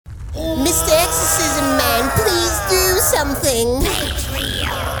Mr. Exorcism Man, please do something.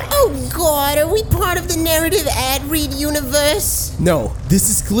 Patreon. Oh God, are we part of the narrative ad read universe? No, this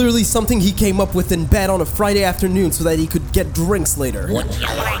is clearly something he came up with in bed on a Friday afternoon so that he could get drinks later. Would you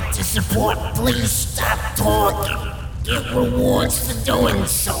like to support? Please stop talking. Get rewards for doing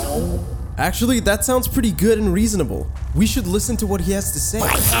so. Actually, that sounds pretty good and reasonable. We should listen to what he has to say. By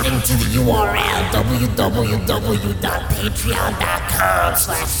heading to the URL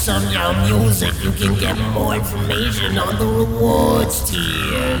www.patreon.com/SunYoungMusic, you can get more information on the rewards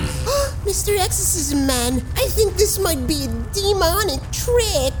tiers. Mr. Exorcism Man, I think this might be a demonic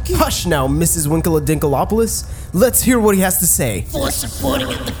trick. Hush now, Mrs. Winkle-a-Dinklopoulos. Let's hear what he has to say. For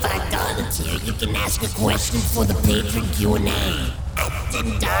supporting at the $5 tier, you can ask a question for the patron Q&A. At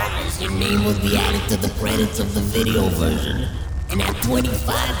 $10, your name will be added to the credits of the video version. And at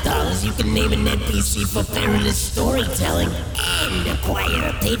 $25, you can name an NPC for perilous storytelling and acquire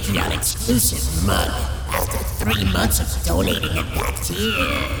a Patreon exclusive mug after 3 months of donating at that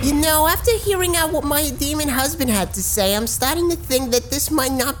tier. You know, after hearing out what my demon husband had to say, I'm starting to think that this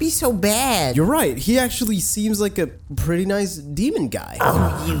might not be so bad. You're right, he actually seems like a pretty nice demon guy.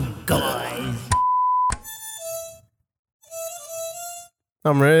 Oh, you guys.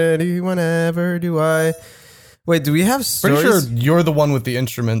 I'm ready whenever do I... Wait, do we have stories? Pretty sure you're the one with the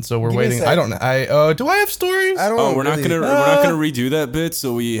instrument, so we're Give me a waiting. sec. I don't know. Do I have stories? I don't Oh, we're not really- gonna redo that bit,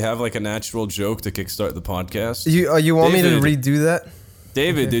 so we have like a natural joke to kickstart the podcast. You want me to David. redo that?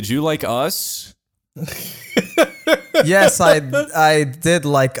 David, did you like Us? Yes, I did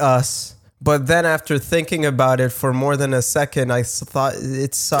like Us. But then after thinking about it for more than a second, I thought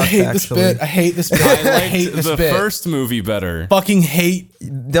it sucked, I hate actually. this bit. I hate this bit. I I liked hate this the bit. first movie better. Fucking hate.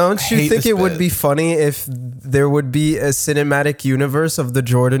 Don't you hate think this it would bit. be funny if there would be a cinematic universe of the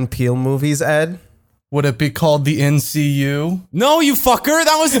Jordan Peele movies, Ed? Would it be called the NCU? No, you fucker,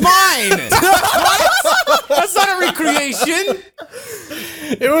 that was mine! What? That's not a recreation!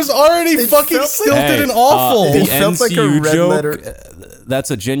 It was already fucking felt like- stilted and awful. The It felt like a NCU red joke, letter. That's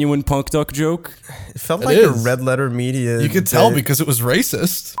a genuine punk duck joke. It felt It like a is. red letter media. You could tell bit. because it was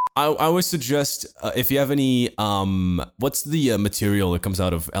racist. I would suggest, if you have any, what's the material that comes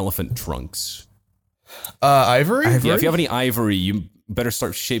out of elephant trunks? Ivory? Yeah, if you have any ivory, you better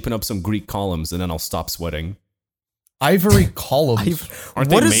start shaping up some Greek columns, and then I'll stop sweating. Ivory columns.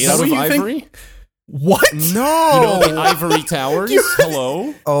 Aren't What they is made that out what of you think? ivory? What? No. You know, the ivory towers?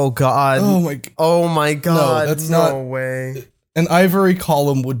 Hello? Oh God. Oh my g- Oh my God. that's no not- way. An ivory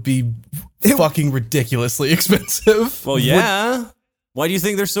column would be fucking ridiculously expensive. Well, yeah. Why do you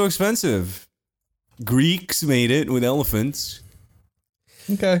think they're so expensive? Greeks made it with elephants.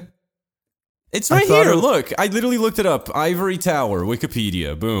 Okay. It's I right thought here. it- Look, I literally looked it up. Ivory Tower,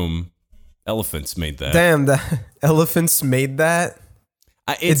 Wikipedia. Boom. Elephants made that. Damn, the elephants made that.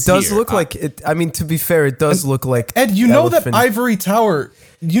 It It's does here. look like it. I mean, to be fair, it does look like Ed, you know that elephant- ivory tower.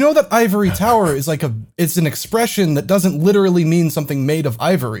 You know that ivory tower is like it's an expression that doesn't literally mean something made of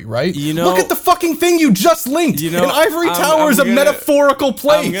ivory, right? You know- look at the fucking thing you just linked. You know, An ivory I'm- tower I'm is a gonna- metaphorical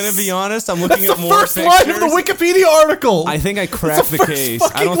place. I'm gonna be honest. I'm looking That's at the more first pictures. line of the Wikipedia article. I think I cracked the first case. I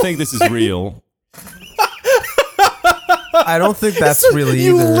fucking don't think this is line. real. I don't think that's So really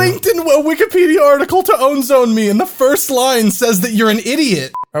you either. linked in a Wikipedia article to OwnZone me, and the first line says that you're an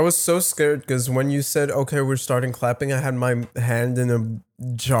idiot. I was so scared because when you said, "Okay, we're starting clapping," I had my hand in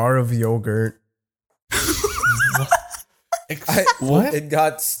a jar of yogurt. What? It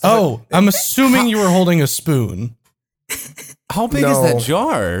got stuck. Oh, I'm assuming you were holding a spoon. How big is No. that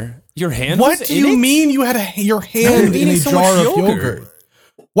jar? Your hand? What was do in you it? mean you had your hand in eating a so jar much of yogurt. yogurt?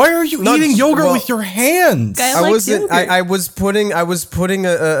 Why are you Not- eating yogurt well- with your hands? Guy I likes wasn't. yogurt. I was putting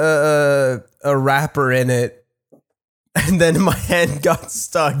a wrapper in it, and then my hand got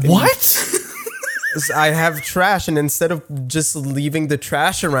stuck. What? I have trash, and instead of just leaving the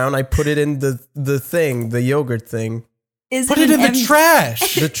trash around, I put it in the thing, the yogurt thing. Is Put it an in the em-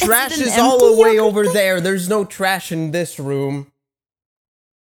 trash. The trash an is all empty the way yogurt over thing? there. There's no trash in this room.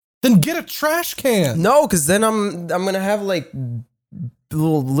 Then get a trash can. No, because then I'm gonna have like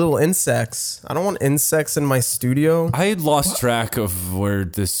little insects. I don't want insects in my studio. I had lost track of where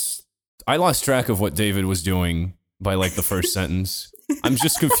this. I lost track of what David was doing by like the first sentence. I'm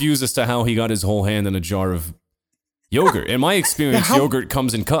just confused as to how he got his whole hand in a jar of yogurt. In my experience, how- yogurt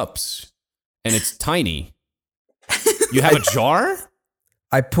comes in cups, and it's tiny. You have a jar?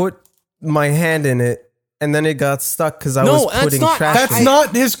 I put my hand in it, and then it got stuck because I No, was that's putting not- trash. That's in it.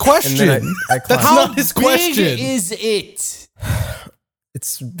 not his And question. then I That's clapped. not his question. Big is it?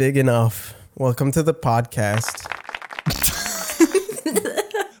 It's big enough. Welcome to the podcast.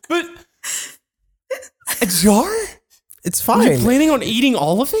 But a jar? It's Are you fine. planning on eating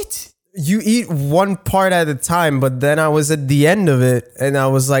all of it? You eat one part at a time, but then I was at the end of it, and I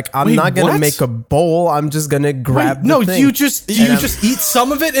was like, I'm Wait, not gonna what? make a bowl. I'm just gonna grab. Wait, no, the thing. you just eat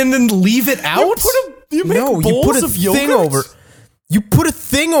some of it and then leave it out. You make No, you put a of thing yogurt? over. You put a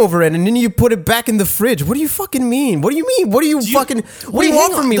thing over it, and then you put it back in the fridge. What do you fucking mean? What do you mean? What do you fucking? What do you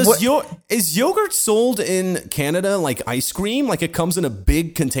want from me? What? Is yogurt sold in Canada like ice cream? Like it comes in a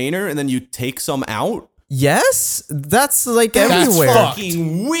big container and then you take some out? Yes, that's like That's everywhere.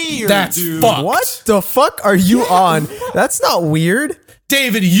 Fucking weird, That's dude. fucked. What the fuck are you on? That's not weird.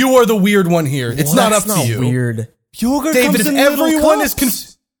 David, you are the weird one here. It's not up That's to you. Weird. Yogurt David, comes if in little everyone is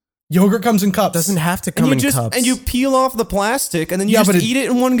cups. yogurt comes in cups. Doesn't have to and come you in just cups. and you peel off the plastic and then you Yeah, just but eat it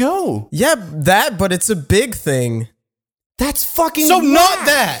in one go. Yeah, that, but it's a big thing. That's fucking So whack. not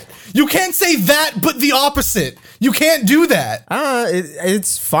that. You can't say that, but the opposite. You can't do that.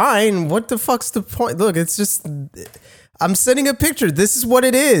 It's fine. What the fuck's the point? Look, it's just. I'm sending a picture. This is what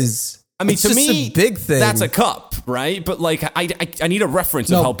it is. I mean, it's to just me, a big thing. that's a cup, right? But like, I need a reference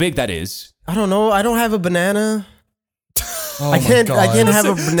No. of how big that is. I don't know. I don't have a banana. Oh I can't. my I God. can't have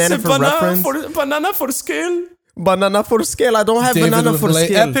a banana for reference. Banana for scale. Banana for scale. I don't have David banana with for late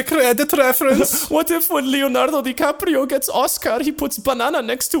scale. epic Reddit reference. What if when Leonardo DiCaprio gets Oscar, he puts banana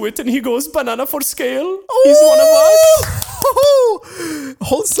next to it and he goes banana for scale? He's one of us.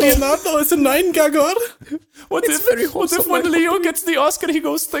 Wholesome. Leonardo is a 9-gagger. What if when Leo gets the Oscar, he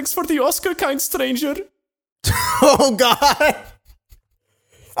goes, thanks for the Oscar, kind stranger? Oh God.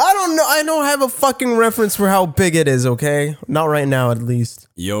 I don't know. I don't have a fucking reference for how big it is. Okay, not right now, at least.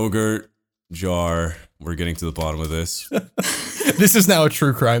 Yogurt jar. We're getting to the bottom of this. This is now a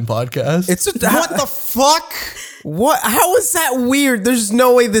true crime podcast. It's a, what the fuck? What? How is that weird? There's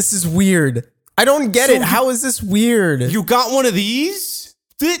no way this is weird. I don't get it. How is this weird? You got one of these?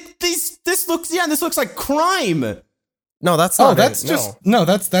 This looks like crime. No, that's not. that's it. just No.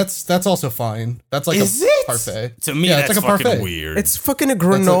 that's also fine. That's like Is a it? parfait. To me, Yeah, that's it's like a fucking parfait. weird. It's fucking a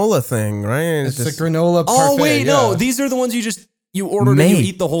granola thing, right? It's a granola parfait. oh wait, no, yeah. these are the ones you ordered and Mate. you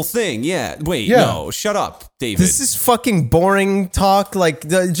eat the whole thing. Yeah, wait, Yeah. no, shut up, David. This is fucking boring talk. Like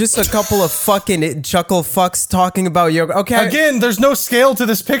just a couple of fucking chuckle fucks talking about yogurt. Okay, Again, there's no scale to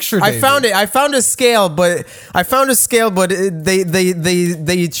this picture. I David. found it. I found a scale, but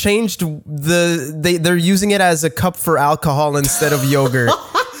they changed they're using it as a cup for alcohol instead of yogurt.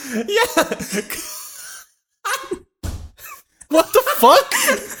 What the fuck?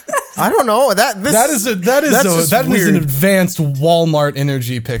 I don't know. That That is an weird. advanced Walmart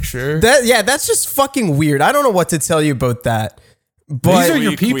energy picture. That's just fucking weird. I don't know what to tell you about that. But These are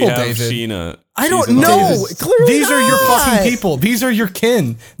your people, have David. Sheena. I don't She's in the know. office. Clearly These are your not. fucking people. These are your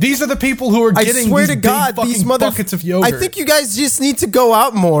kin. These are the people who are I getting swear these to God, big these fucking buckets of yogurt. I think you guys just need to go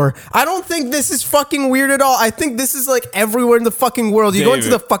out more. I don't think this is fucking weird at all. I think this is like everywhere in the fucking world. You go into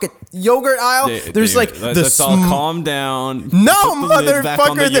the David. fucking yogurt aisle. There's like let's all calm down. No, Put the lid back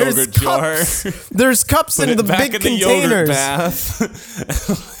on the motherfucker. There's yogurt jar. cups. There's cups Put in it the back big in the yogurt containers.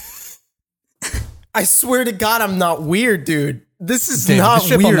 bath. I swear to God, I'm not weird, dude. This is David, not the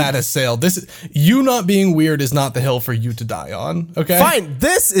ship weird. on that is sailed. You not being weird is not the hill for you to die on. Okay, Fine,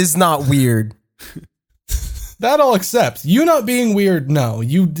 this is not weird. that I'll accept. You not being weird, no.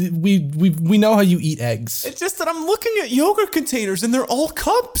 We know how you eat eggs. It's just that I'm looking at yogurt containers and they're all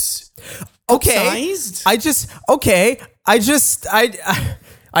cups. Okay, Sized?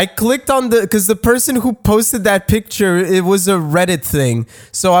 I clicked on because the person who posted that picture, it was a Reddit thing.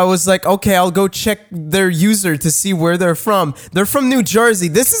 So I was like, okay, I'll go check their user to see where they're from. They're from New Jersey.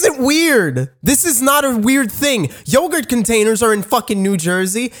 This isn't weird. This is not a weird thing. Yogurt containers are in fucking New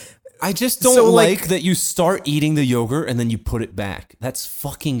Jersey. I just don't So, like like- that you start eating the yogurt and then you put it back. That's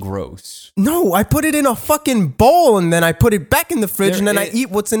fucking gross. No, I put it in a fucking bowl and then I put it back in the fridge and then I it- eat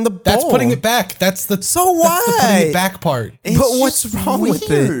what's in the bowl. That's putting it back. That's the So That's the what? putting it back part. It's what's just wrong with it?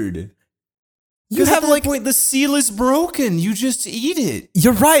 weird. You have at that like point the seal is broken. You just eat it.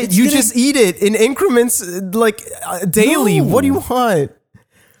 You're right. It's You gonna- just eat it in increments, daily. No. What do you want?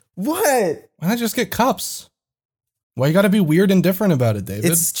 What? Why not just get cups? Why you got to be weird and different about it, David?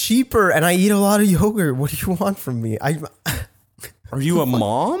 It's cheaper, and I eat a lot of yogurt. What do you want from me? Are you a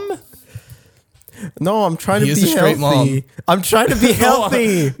mom? No, I'm trying He to is be a straight healthy. mom. I'm trying to be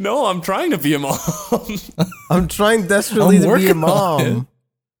healthy. No, I'm trying to be a mom. I'm trying desperately I'm to be a working on it. mom.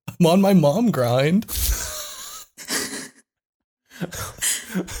 I'm on my mom grind.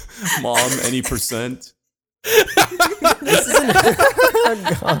 Mom, any percent?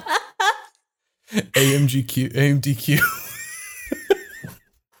 AMDQ.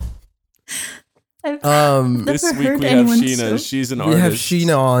 I've never This week heard we have anyone Sheena. so- She's an We artist. have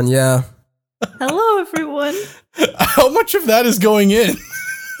Sheena on, yeah. Hello, everyone. How much of that is going in?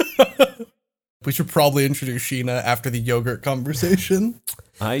 We should probably introduce Sheena after the yogurt conversation.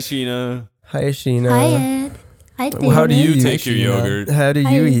 Hi, Sheena. Hi, Sheena. Hi, Ed. Hi, David. How do you take your Sheena? yogurt? How do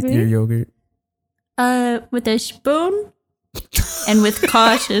Hi, you eat Ivory. your yogurt? With a spoon and with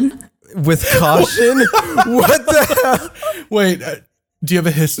caution. With caution? What the hell? Wait, do you have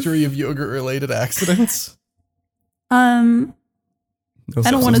a history of yogurt-related accidents? I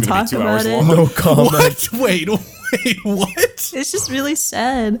don't want to gonna be talk 2 hours about it. long. No comment. What? Wait, what? It's just really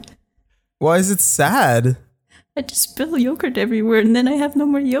sad. Why is it sad? I just spill yogurt everywhere and then I have no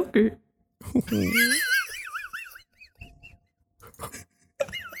more yogurt.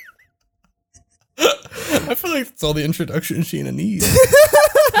 I feel like that's all the introduction Sheena needs.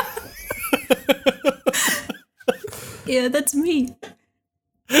 Yeah, that's me.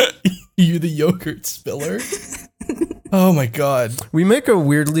 You the yogurt spiller? Oh my god. We make a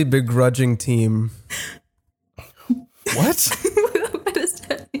weirdly begrudging team. What? What does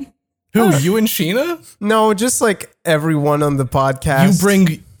that mean? Who, you and Sheena? No, just like everyone on the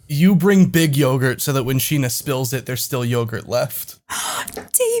podcast. You bring big yogurt so that when Sheena spills it, there's still yogurt left.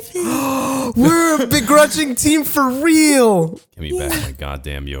 David. We're a begrudging team for real. Give me back my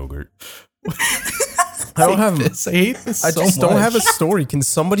goddamn yogurt. I don't have. I hate this I so just don't much. have a story. Can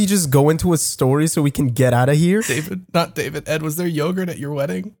somebody just go into a story so we can get out of here? David, not David. Ed, was there yogurt at your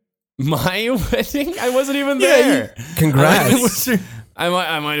wedding? My wedding? I wasn't even there. Congrats. Was there-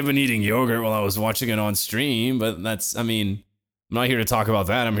 I might have been eating yogurt while I was watching it on stream, but that's, I mean, I'm not here to talk about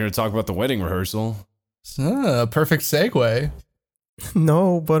that. I'm here to talk about the wedding rehearsal. Perfect segue.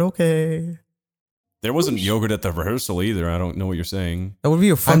 No, but okay. There wasn't yogurt at the rehearsal either. I don't know what you're saying. That would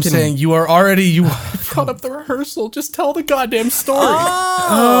be a fucking. I'm saying you brought up the rehearsal. Just tell the goddamn story.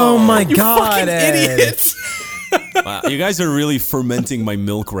 Oh my you god, fucking Ed. idiot. Wow, you guys are really fermenting my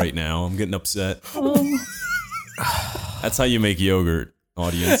milk right now. I'm getting upset. That's how you make yogurt,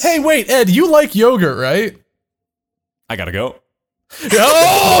 audience. Hey, wait, Ed, you like yogurt, right? I gotta go.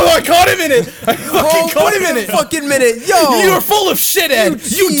 Oh, I caught him in it. I fucking caught him in it. Fucking minute, yo. You are full of shit, Ed.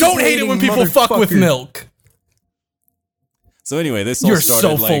 You don't hate it when people fuck with motherfucker. milk. So anyway, this all You're started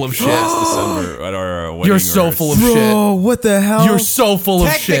so full like of shit. last December at our wedding. You're so full of Bro, shit. what the hell? You're so full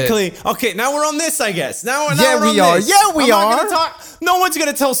of shit. Technically, okay, now we're on this, I guess. Now Yeah, we're we on are. this. Yeah, we I'm not are. gonna talk. No one's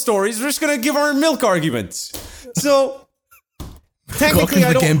gonna tell stories. We're just gonna give our milk arguments. So Welcome technically, to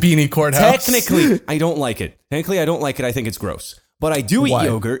I the don't. Gambini courthouse. Technically, I don't like it. Technically, I don't like it. I think it's gross. But I do eat Why?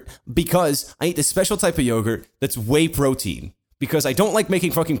 yogurt because I eat this special type of yogurt that's whey protein. Because I don't like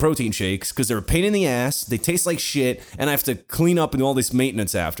making fucking protein shakes because they're a pain in the ass, they taste like shit, and I have to clean up and do all this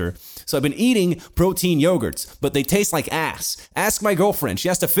maintenance after. So I've been eating protein yogurts, but they taste like ass. Ask my girlfriend. She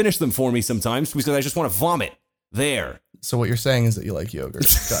has to finish them for me sometimes because I just want to vomit. There. So what you're saying is that you like yogurt.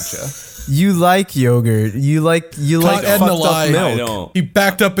 Gotcha. You like yogurt. You like Caught Ed in a fucked lie. up I milk. don't. He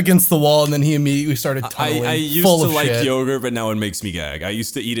backed up against the wall and then he immediately started tunneling. I used full to of like shit. yogurt, but now it makes me gag. I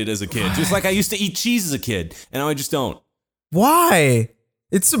used to eat it as a kid, just like I used to eat cheese as a kid, and now I just don't. Why?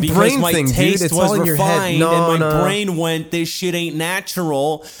 It's a Because brain my thing, taste dude. It's was all in your refined, head. No, and my no. brain went, "This shit ain't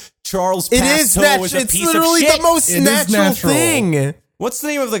natural." Charles It is Pasteur natural. was a It's piece of literally shit. the most It is natural natural. thing. What's the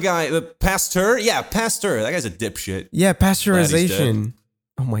name of the guy? The Pasteur? Yeah, Pasteur. That guy's a dipshit. Yeah, Glad he's pasteurization.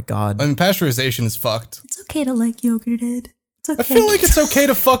 Oh my god. I mean, pasteurization is fucked. It's okay to like yogurt, Ed. It's okay. I feel like it's okay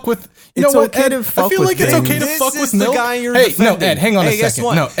to fuck with. You It's know what, okay Ed? to I fuck feel with like it's things. okay to This fuck is with the milk. guy you're Hey, defending. no, Ed, hang on a Hey, guess second.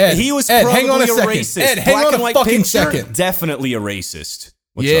 what? No, Ed, He was Ed, probably hang on a second. racist. Ed, hang Black on and a white fucking picture, second. Definitely a racist.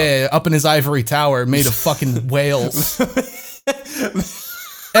 What's Yeah, up in his ivory tower, made of fucking whales.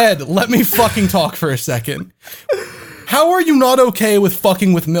 Ed, let me fucking talk for a second. How are you not okay with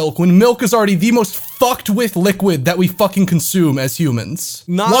fucking with milk when milk is already the most fucked with liquid that we fucking consume as humans?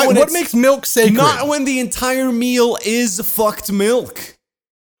 Not Why, when what it's- makes milk sacred? Not when the entire meal is fucked milk.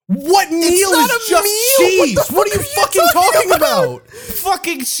 What meal not is a just meal! cheese? What the What are fuck you are you fucking talking talking about?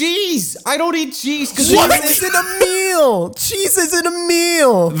 Fucking cheese. I don't eat cheese because Cheese isn't a meal. Cheese isn't a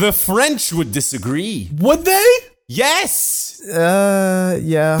meal. the French would disagree. Would they? Yes.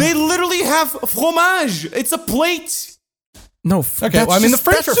 Yeah. They literally have fromage. It's a plate. No. Okay, well, I mean, the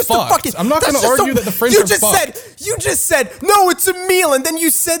French are fucked. I'm not gonna argue that the French are fucked. You just said, no, it's a meal, and then you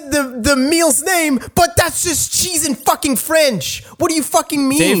said the meal's name, but that's just cheese in fucking French. What do you fucking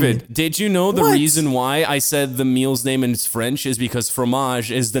mean? David, did you know the What? reason why I said the meal's name in French is because fromage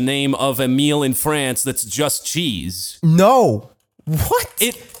is the name of a meal in France that's just cheese? No. What?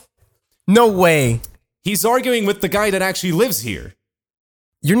 No way. He's arguing with the guy that actually lives here.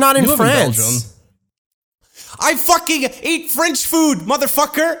 You're not in You live in France. Belgium. I fucking eat French food,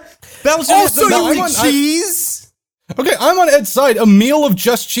 motherfucker. Belgium is Also, the you I'm eat on- cheese? Okay, I'm on Ed's side. A meal of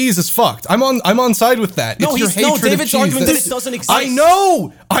just cheese is fucked. I'm on side with that. No, it's your hatred of David's cheese arguing that that's- it doesn't exist. I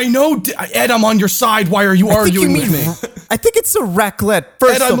know, Ed. I'm on your side. Why are you arguing with me? I think it's a raclette.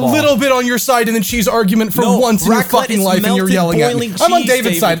 First Ed, I'm of a all, little bit on your side in the cheese argument for No, once in your raclette fucking is life, and you're melted, yelling at me. boiling I'm on cheese, David's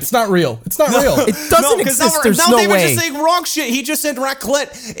David. side. It's not real. It's not real. it doesn't exist. There's now no David's way. just saying wrong shit. He just said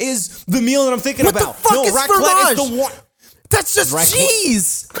raclette is the meal that I'm thinking What the about. fuck no, is raclette is fromage? the one. That's just Raclette-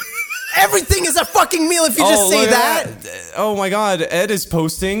 cheese. Everything is a fucking meal if you just say look that. at Oh my god, Ed is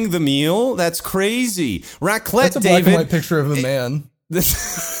posting the meal. That's crazy. Raclette, That's a black and David. white picture of a man.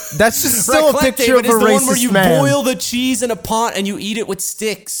 That's just still a Raclette, picture David, of a is the one where racist you man. boil the cheese in a pot and you eat it with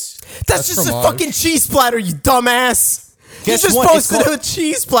sticks. That's just a fromage. fucking cheese platter, you dumbass. Guess you just what? It's posted called- a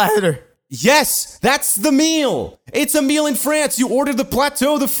cheese platter. Yes, that's the meal. It's a meal in France. You order the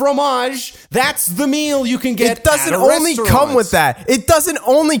plateau de fromage. That's the meal you can get. It doesn't at a only restaurant. come with that. It doesn't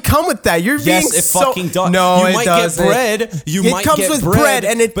only come with that. You're being Yes, it so fucking does. No, you it might doesn't. get bread. You it might comes get with bread,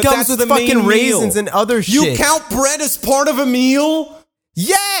 and it but comes that's with the fucking main raisins meal. and other You shit. count bread as part of a meal?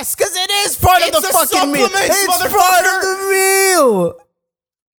 Yes, because it is part of It's the a fucking meal. supplement, It's part motherfucker. of the meal.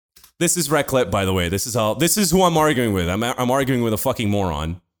 This is raclette, by the way. This is who I'm arguing with. I'm arguing with a fucking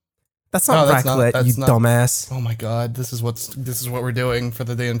moron. That's not No, that's not- raclette, that's you not- dumbass. Oh my god, this is what we're doing for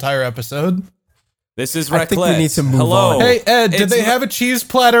the entire episode. This is raclette. I think we need to move Hello. on. Hey Ed, did It's they not- have a cheese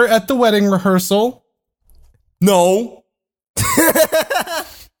platter at the wedding rehearsal? No.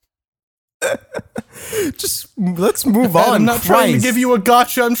 Just let's move Ed, on. I'm not trying to Christ. give you a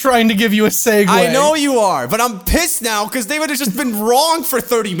gotcha. I'm trying to give you a segue. I know you are, but I'm pissed now because David has just been wrong for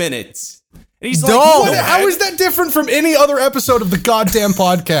 30 minutes. And he's like, No. What- how is that different from any other episode of the goddamn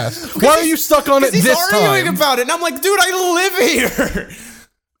podcast? Why are you stuck on it He's this arguing time? about it, and I'm like, dude, I live here.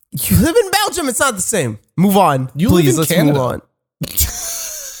 You live in Belgium. It's not the same. Move on, You live please. in Let's Canada. move on.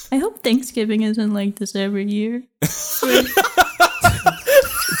 I hope Thanksgiving isn't like this every year.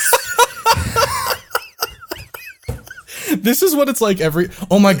 This is what it's like every.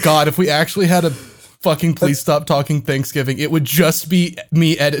 Oh my god! If we actually had a fucking please stop talking Thanksgiving, it would just be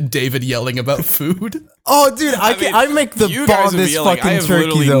me, Ed, and David yelling about food. Oh, dude, I make the you guys would be bombest yelling. fucking I have turkey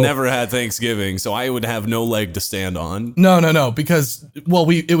literally though. never had Thanksgiving, so I would have no leg to stand on. No, because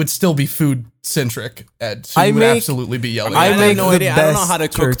it would still be food centric, Ed. So I you would make- absolutely be yelling. I at have make no the idea. I don't know best how to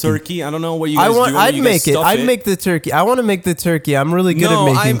cook turkey. turkey. I don't know what you guys do. when I'd you make guys it. stuff I'd make the turkey. I want to make the turkey. I'm really good No,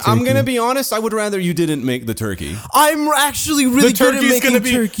 at making turkey. I'm gonna be honest. I would rather you didn't make the turkey. I'm actually really good at making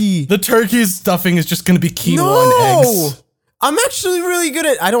turkey. The turkey's stuffing is just gonna be quinoa No, and eggs. I'm actually really good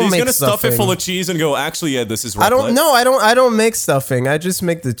at. I don't He's make gonna stuff stuffing. it full of cheese and go. Actually, yeah, this is. I don't raclette." know. I don't make stuffing. I just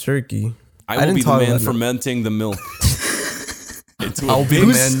make the turkey. I will didn't be the talk man about it. fermenting the milk. Into I'll a be big the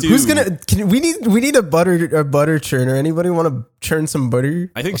man- stew. Who's gonna? We need a butter churner. Anybody want to churn some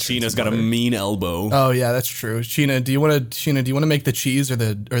butter? I think Sheena's got a mean elbow. Oh yeah, that's true. Sheena, do you want to make the cheese or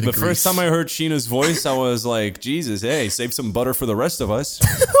the the grease? first time I heard Sheena's voice, I was like, Jesus, hey, save some butter for the rest of us.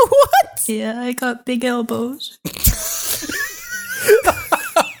 What? Yeah, I got big elbows.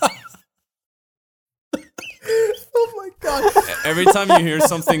 Oh my god! Every time you hear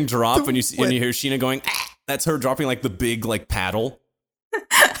something drop and you hear Sheena going, "Ah," that's her dropping like the big like paddle.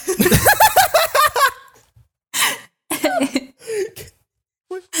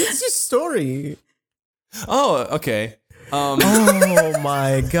 What's your story? Oh, okay. Oh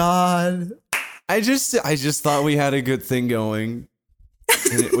my god! I just thought we had a good thing going,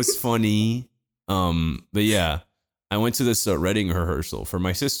 and it was funny. But yeah, I went to this wedding rehearsal for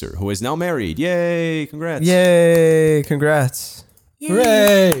my sister, who is now married. Yay! Congrats! Yay! Congrats!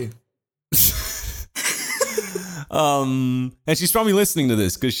 Hooray! And she's probably listening to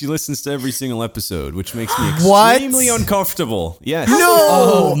this because she listens to every single episode, which makes me What? extremely uncomfortable. Yes. No!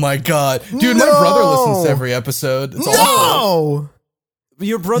 Oh my god, dude! My No! brother listens to every episode. It's awful. No!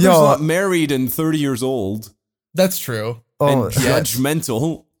 Your brother's Yo. not married and 30 years old That's true. Oh, and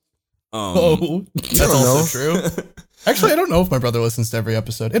judgmental. Oh, that's don't also true. Actually, I don't know if my brother listens to every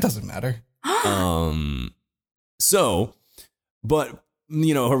episode. It doesn't matter. So, but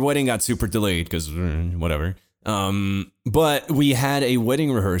you know, her wedding got super delayed because whatever. But we had a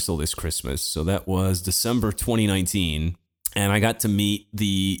wedding rehearsal this Christmas, so that was December 2019, and I got to meet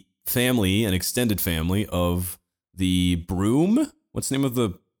the family, an extended family of the groom. What's the name of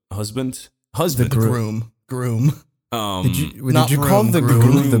the husband? Husband. The groom. Did you Not call broom, the groom.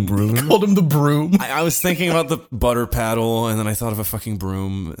 groom the broom? Called him the broom. I was thinking about the butter paddle, and then I thought of a fucking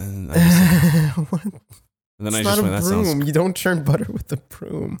broom, and I just, What? and then I It's just not went, a that sounds. broom. You don't churn butter with a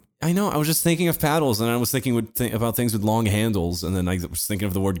broom. I know. I was just thinking of paddles, and I was thinking about things with long handles, and then I was thinking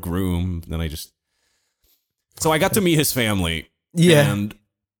of the word groom. Then I just. So I got to meet his family. Yeah. And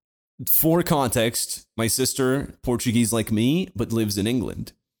for context, my sister, Portuguese like me, but lives in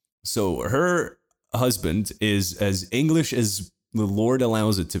England. So her husband is as English as the Lord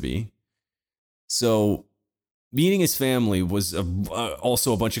allows it to be. So meeting his family was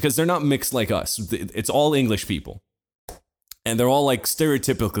also a bunch of, because they're not mixed like us. It's all English people. And they're all like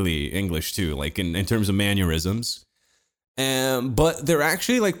stereotypically English too, like in terms of mannerisms. But they're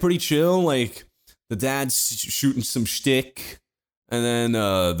actually like pretty chill. Like the dad's shooting some shtick, and then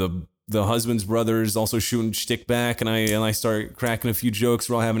the husband's brother is also shooting shtick back, and I start cracking a few jokes.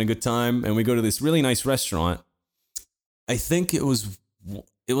 We're all having a good time, and we go to this really nice restaurant. I think it was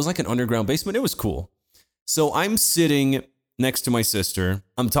like an underground basement. It was cool. So I'm sitting next to my sister.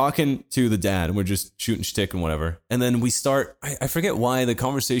 I'm talking to the dad, and we're just shooting shtick and whatever. And then we start, I forget why, the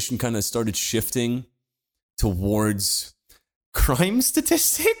conversation kind of started shifting towards crime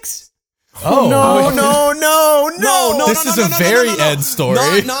statistics. Oh, no. This is a very Ed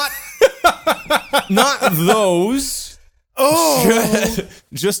story. Not those. Oh.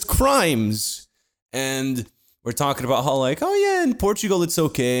 Just crimes. And we're talking about how like, oh yeah, in Portugal it's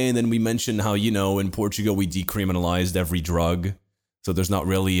okay. And then we mentioned how, in Portugal we decriminalized every drug. So there's not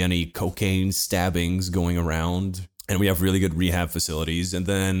really any cocaine stabbings going around. And we have really good rehab facilities. And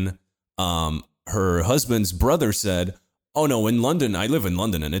then her husband's brother said, oh no, in London, I live in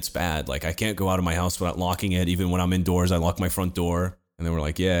London and it's bad. Like I can't go out of my house without locking it. Even when I'm indoors, I lock my front door. And they were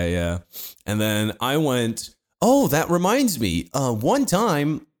like, yeah. And then I went, oh, that reminds me. One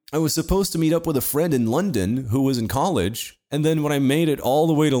time I was supposed to meet up with a friend in London who was in college. And then when I made it all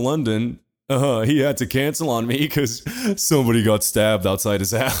the way to London, he had to cancel on me because somebody got stabbed outside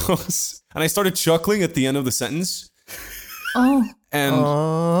his house. And I started chuckling at the end of the sentence. Oh.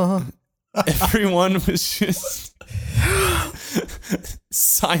 And everyone was just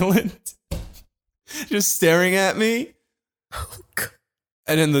silent, just staring at me.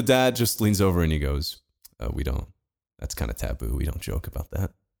 And then the dad just leans over and he goes, we don't, that's kind of taboo. We don't joke about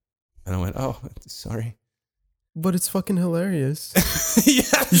that. And I went, oh, sorry. But it's fucking hilarious.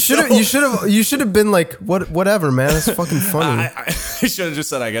 Yeah, you should have been like, whatever, man. It's fucking funny. I should have just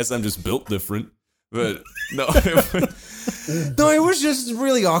said, I guess I'm just built different. But no, it was just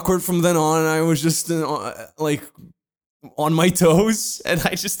really awkward from then on. I was just like on my toes, and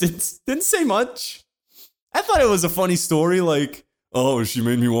I just didn't say much. I thought it was a funny story, like, oh, she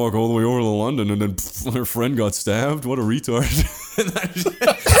made me walk all the way over to London, and then her friend got stabbed. What a retard!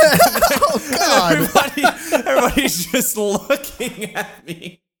 Oh God! Everybody's just looking at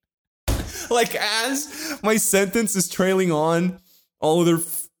me, like as my sentence is trailing on, all of their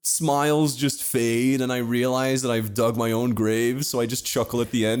smiles just fade, and I realize that I've dug my own grave. So I just chuckle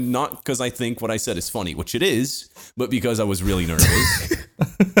at the end, not because I think what I said is funny, which it is, but because I was really nervous.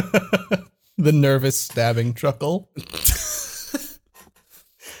 The nervous stabbing chuckle.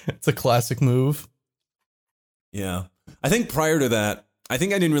 It's a classic move. Yeah. I think prior to that, I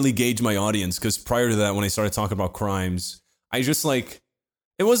think I didn't really gauge my audience, because prior to that, when I started talking about crimes, I just like,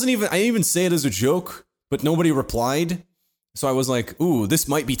 it wasn't even, I didn't even say it as a joke, but nobody replied. So I was like, ooh, this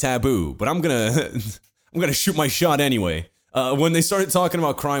might be taboo, but I'm gonna shoot my shot anyway. When they started talking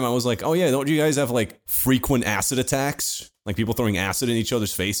about crime, I was like, oh yeah, don't you guys have like frequent acid attacks? Like people throwing acid in each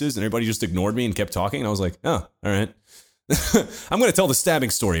other's faces, and everybody just ignored me and kept talking. And I was like, oh, all right. I'm going to tell the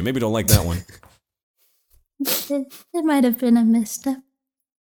stabbing story. Maybe don't like that one. It might have been a misstep.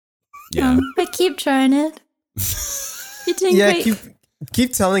 Yeah. But keep trying it. You're doing great.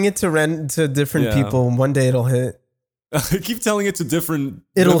 Keep telling it to different people. One day it'll hit. Keep telling it to different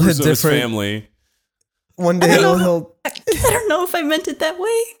It'll members hit of his different. Family. One day it'll hit. I don't know if I meant it that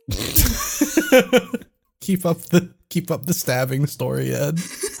way. Keep up the stabbing story, Ed.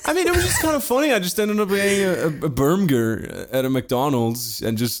 I mean, it was just kind of funny. I just ended up getting a burger at a McDonald's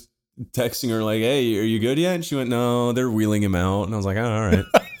and just texting her like, hey, are you good yet? And she went, no, they're wheeling him out. And I was like, oh, all right.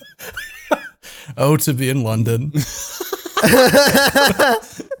 Oh, to be in London. I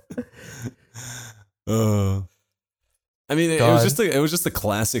mean, it was just a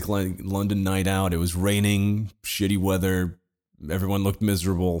classic like London night out. It was raining, shitty weather. Everyone looked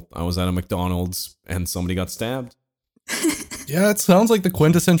miserable. I was at a McDonald's and somebody got stabbed. Yeah, it sounds like the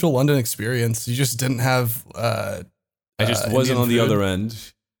quintessential London experience. You just didn't have I just wasn't Indian on the food. other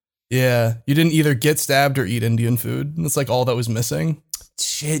end. Yeah, you didn't either get stabbed or eat Indian food. That's like all that was missing.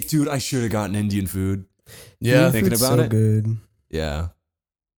 Shit, dude, I should have gotten Indian food. Yeah, Indian thinking food's about so it. good. Yeah.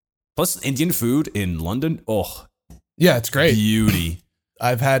 Plus Indian food in London. Oh, yeah, it's great. beauty.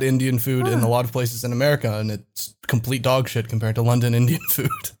 I've had Indian food in a lot of places in America, and it's complete dog shit compared to London Indian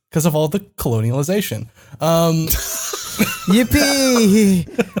food because of all the colonialization. Yippee!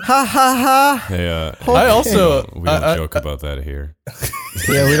 Ha ha ha! Hey, I also we don't joke about that here.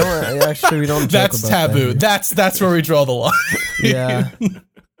 Yeah, we don't. Joke That's about taboo. That That's where we draw the line. yeah,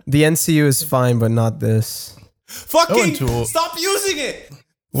 the NCU is fine, but not this. Fucking Tool. stop using it.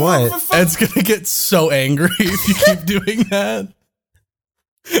 What? Ed's gonna get so angry if you keep doing that.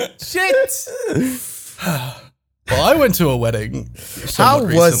 Shit. Well, I went to a wedding. How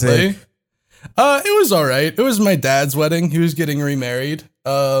was recently. it? It was all right. It was my dad's wedding. He was getting remarried.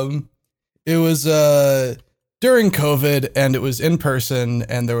 It was during COVID, and it was in person,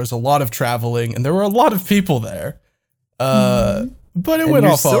 and there was a lot of traveling, and there were a lot of people there. But it And went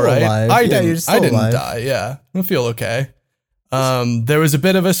you're off all still right. alive. I Yeah, didn't. you're still I didn't alive. die. Yeah, I feel okay. There was a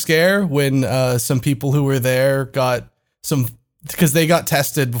bit of a scare when some people who were there got some, because they got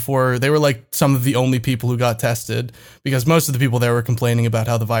tested before. They were like some of the only people who got tested, because most of the people there were complaining about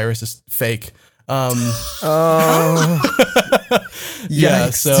how the virus is fake. Oh, Yeah,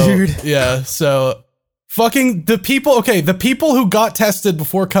 yikes, so dude. yeah, so fucking the people. Okay, the people who got tested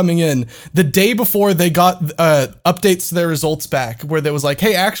before coming in, the day before they got updates to their results back, where there was like,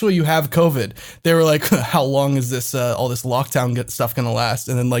 "Hey, actually, you have COVID." They were like, "How long is this all this lockdown stuff gonna last?"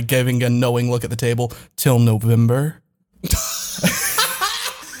 And then like giving a knowing look at the table till November.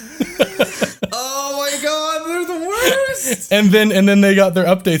 Oh my god, they're the worst. And then they got their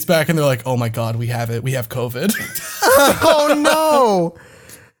updates back, and they're like, "Oh my god, we have it. We have COVID." Oh no!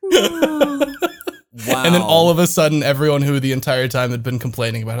 Wow. And then all of a sudden, everyone who the entire time had been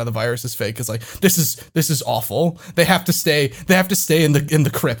complaining about how the virus is fake is like, "This is awful. They have to stay. They have to stay in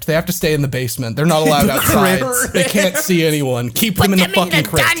the crypt. They have to stay in the basement. They're not allowed outside. They can't see anyone. Keep them in the fucking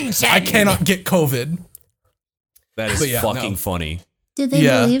crypt. dungeon. I cannot get COVID." that is but yeah, fucking no. funny. Did they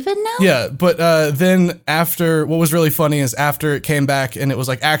Yeah. believe it now? Yeah, but then after, what was really funny is after it came back and it was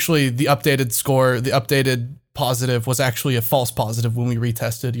like, actually the updated score, the updated positive was actually a false positive when we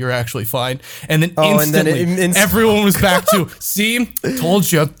retested. You're actually fine. And then Oh, and then instantly, everyone was back to, "See, told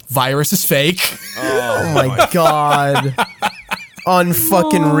you, virus is fake." Oh my god!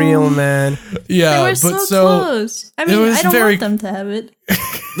 Unfucking real, man. Yeah, They were but so close. I mean, was I don't very- want them to have it.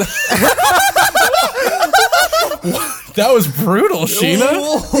 that was brutal, Sheena.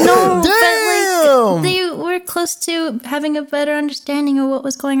 No, Damn! but like they were close to having a better understanding of what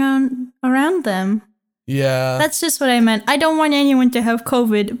was going on around them. Yeah, That's just what I meant. I don't want anyone to have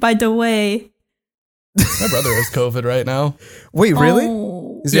COVID, by the way. my brother has COVID right now. Wait, really?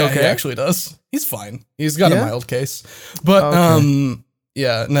 Oh. Is he Yeah, okay? he actually does. He's fine. He's got a Yeah? mild case. But Okay.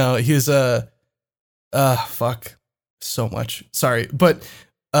 yeah, no, he's fuck so much. Sorry. But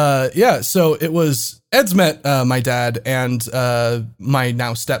yeah, so it was Ed's met my dad and my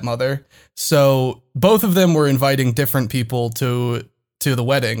now stepmother. So both of them were inviting different people to the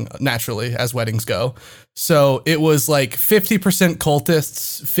wedding, naturally, as weddings go. So it was like 50%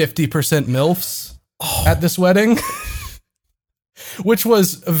 cultists, 50% MILFs at this wedding. Which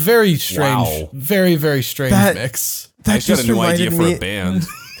was a very strange, Wow. very, very strange That- mix. I That just got just a new idea reminded for me. a band.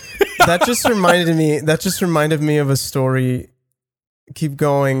 That just reminded me of a story. Keep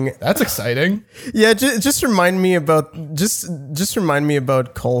going. That's exciting. Yeah, just remind me about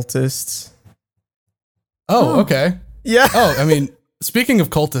cultists. Oh, okay. Yeah. Oh, I mean, speaking of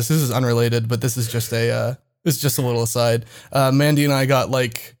cultists, this is unrelated, but this is just a little aside. Mandy and I got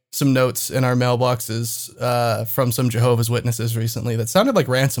like some notes in our mailboxes from some Jehovah's Witnesses recently that sounded like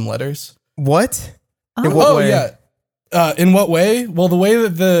ransom letters. What? In Oh. what way? Yeah. In what way? Well, the way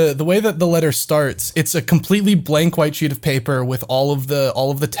that the letter starts, it's a completely blank white sheet of paper with all of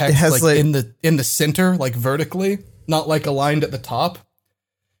the text has, like like- in the center, like vertically, not like aligned at the top.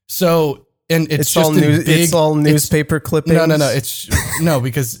 So, and it's just all in news. big, It's all newspaper clippings. No. It's no,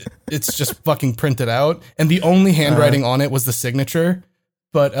 because it's just fucking printed out, and the only handwriting on it was the signature.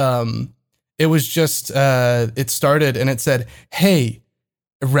 But it was just it started and it said, "Hey,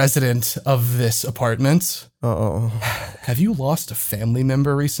 resident of this apartment, Oh, have you lost a family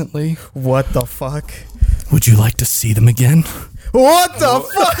member recently? what the fuck? Would you like to see them again?" What the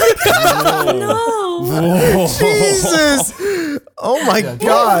fuck? No. Jesus! Oh my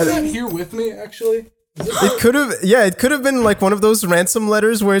god! Here with me, actually. It could have been like one of those ransom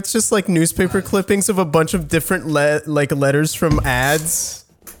letters where it's just like newspaper clippings of a bunch of different like letters from ads.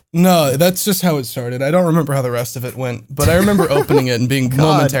 No, that's just how it started. I don't remember how the rest of it went, but I remember opening it and being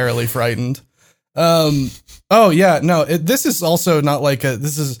momentarily frightened. Oh yeah, no, this is also not like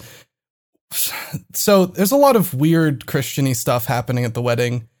this is. So there's a lot of weird Christian-y stuff happening at the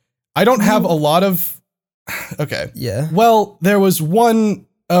wedding. I don't have a lot of. Okay. Yeah. Well, there was one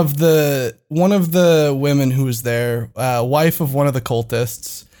of the women who was there, wife of one of the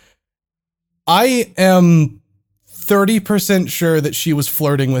cultists. I am 30% sure that she was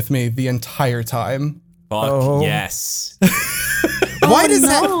flirting with me the entire time. Fuck Oh. yes. But Why does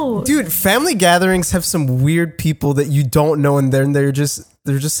no. that, dude? Family gatherings have some weird people that you don't know, and they're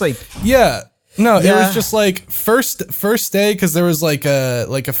just like, Yeah. No, it Yeah. was just like first day, because there was like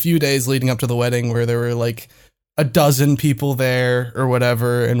a few days leading up to the wedding where there were like a dozen people there or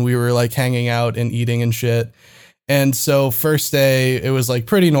whatever, and we were like hanging out and eating and shit. And so first day it was like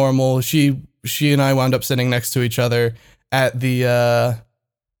pretty normal. She and I wound up sitting next to each other at the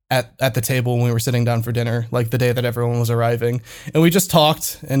at the table when we were sitting down for dinner, like the day that everyone was arriving, and we just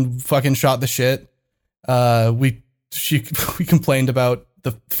talked and fucking shot the shit. We complained about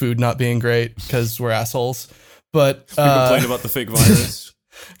the food not being great because we're assholes, but We complained about the fake virus.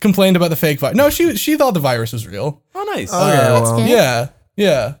 complained about the fake virus. No, she thought the virus was real. Oh, nice. okay, well, good.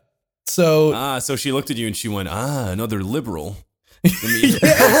 Yeah. So So she looked at you and she went, another liberal. Let me-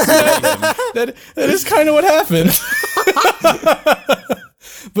 that is kind of what happened.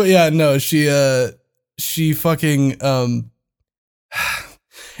 But yeah, no, she fucking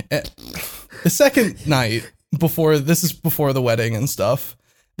the second night before the wedding and stuff.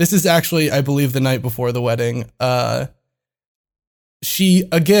 This is actually, I believe, the night before the wedding. She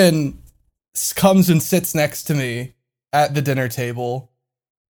again comes and sits next to me at the dinner table.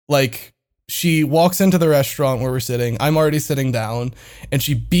 Like, she walks into the restaurant where we're sitting. I'm already sitting down, and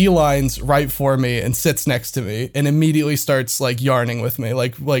she beelines right for me and sits next to me and immediately starts like yarning with me.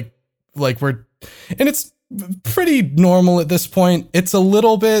 Like we're, and it's pretty normal at this point. It's a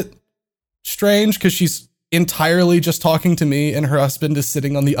little bit strange because she's entirely just talking to me, and her husband is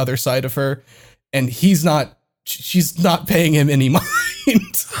sitting on the other side of her, and she's not paying him any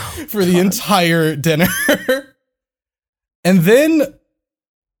mind for the entire dinner. And then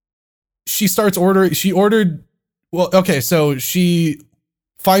she starts ordering. So she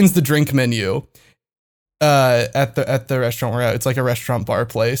finds the drink menu at the restaurant we're at. It's like a restaurant bar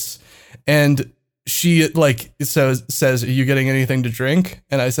place, and she says, "Are you getting anything to drink?"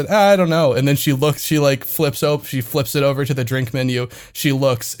 And I said, "I don't know." And then she flips it over to the drink menu. She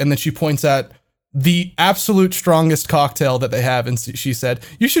looks, and then she points at the absolute strongest cocktail that they have, and she said,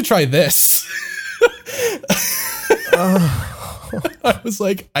 "You should try this." I was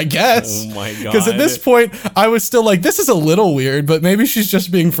like, I guess. Oh my god. Because at this point, I was still like, this is a little weird, but maybe she's just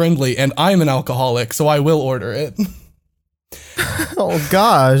being friendly, and I'm an alcoholic, so I will order it. oh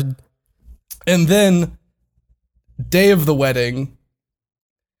god. And then, day of the wedding,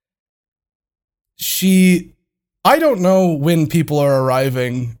 I don't know when people are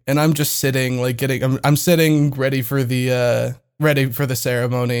arriving, and I'm just sitting, like I'm sitting ready for the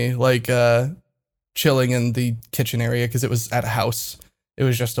ceremony, like chilling in the kitchen area because it was at a house. It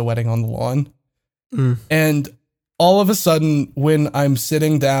was just a wedding on the lawn. And all of a sudden, when I'm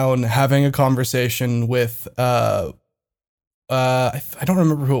sitting down having a conversation with I don't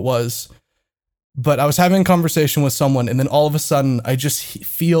remember who it was, but I was having a conversation with someone, and then all of a sudden I just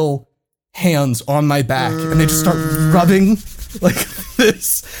feel hands on my back, and they just start rubbing like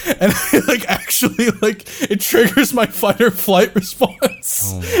this, and it triggers my fight or flight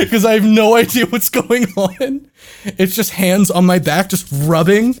response because I have no idea what's going on. It's just hands on my back, just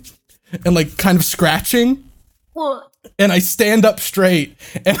rubbing and like kind of scratching. Well, And I stand up straight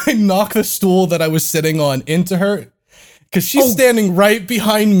and I knock the stool that I was sitting on into her, because she's standing right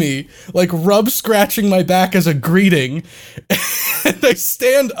behind me, like scratching my back as a greeting. And I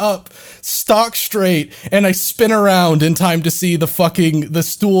stand up, stock straight, and I spin around in time to see the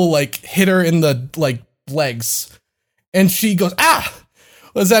stool like hit her in the like legs. And she goes, "Ah,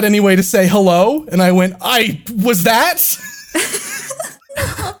 was that any way to say hello?" And I went, was that?"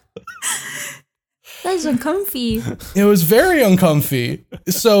 that's uncomfy. It was very uncomfy.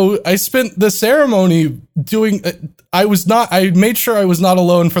 So I spent the ceremony doing. I made sure I was not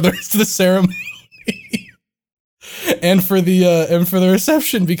alone for the rest of the ceremony, and for the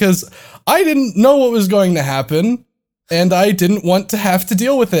reception, because I didn't know what was going to happen, and I didn't want to have to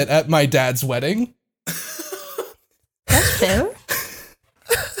deal with it at my dad's wedding. That's fair.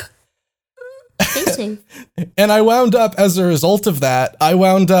 Stay safe. And I wound up, as a result of that,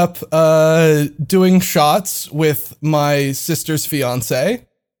 doing shots with my sister's fiance.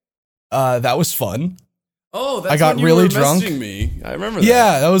 That was fun. Oh, that's I got when you really were drunk. messaging me. I remember that.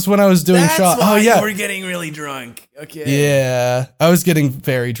 Yeah, that was when I was doing shots. Oh yeah, you were getting really drunk. Okay. yeah, I was getting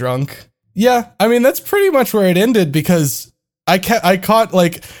very drunk. Yeah, I mean that's pretty much where it ended, because I caught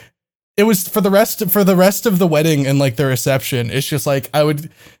like, it was for the rest of the wedding and like the reception. It's just like I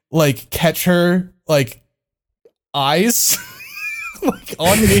would like catch her like eyes like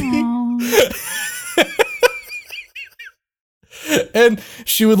on me. And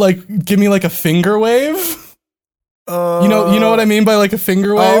she would like give me like a finger wave. You know what I mean by like a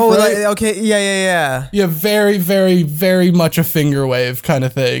finger wave, Oh, right? okay. Yeah. Yeah, very, very, very much a finger wave kind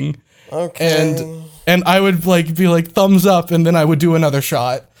of thing. Okay. And I would like be like thumbs up, and then I would do another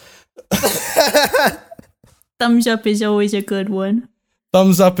shot. Thumbs up is always a good one.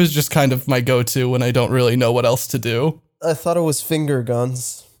 Thumbs up is just kind of my go-to when I don't really know what else to do. I thought it was finger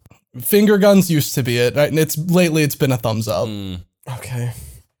guns. Finger guns used to be it, right? And it's been a thumbs up. Okay.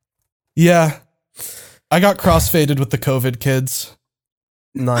 Yeah. I got crossfaded with the COVID kids.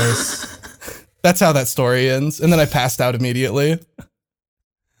 Nice. That's how that story ends. And then I passed out immediately.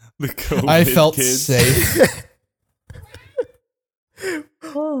 The COVID I felt kids. safe.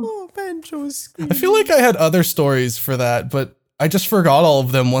 Oh, Banjo's. I feel like I had other stories for that, but I just forgot all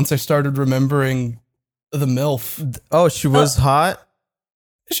of them once I started remembering the MILF. Oh, she was hot.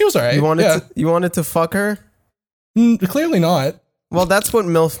 She was alright. You wanted to fuck her? Clearly not. Well, that's what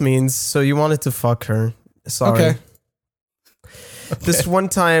MILF means. So you wanted to fuck her. Sorry. Okay. This one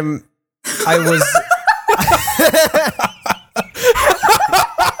time, I was.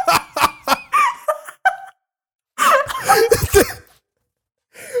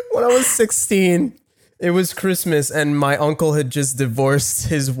 When I was 16, it was Christmas, and my uncle had just divorced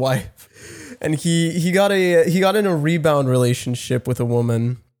his wife, and he got in a rebound relationship with a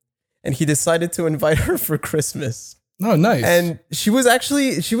woman, and he decided to invite her for Christmas. Oh, nice. And she was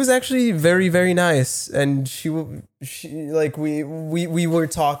actually very, very nice, and she like we were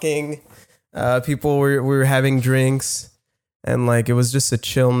talking, people were having drinks, and like it was just a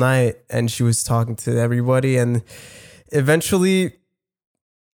chill night, and she was talking to everybody, and eventually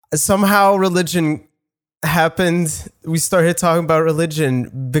somehow religion happened. We started talking about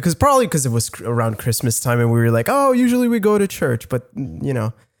religion because it was around Christmas time, and we were like, oh, usually we go to church, but you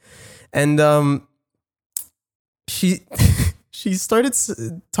know, and she started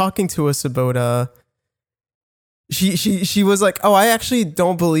talking to us about she was like, oh, I actually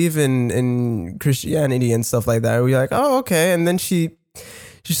don't believe in Christianity and stuff like that. We were like, oh, okay, and then she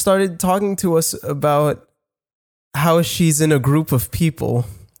started talking to us about how she's in a group of people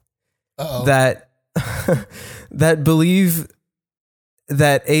that that believe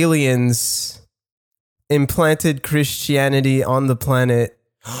that aliens implanted Christianity on the planet.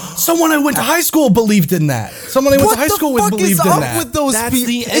 Someone I went to high school believed in that. Someone I went to high school with believed in that. With those That's people?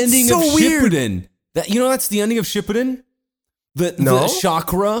 the ending It's so of weird. Shippuden. That's the ending of Shippuden. The No?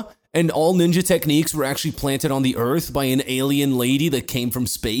 chakra and all ninja techniques were actually planted on the Earth by an alien lady that came from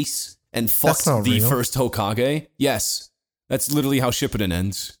space and fucked not the real. first Hokage. Yes, that's literally how Shippuden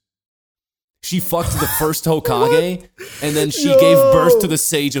ends. She fucked the first Hokage, and then she gave birth to the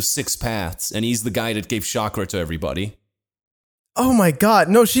Sage of Six Paths, and he's the guy that gave chakra to everybody. Oh my god.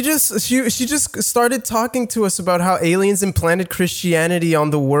 No, she just started talking to us about how aliens implanted Christianity on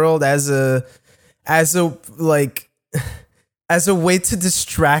the world as a way to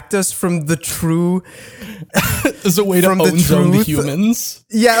distract us from the true As a way to From the own zone the truth. humans.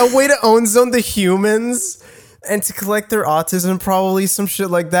 yeah, a way to own zone the humans and to collect their autism, probably some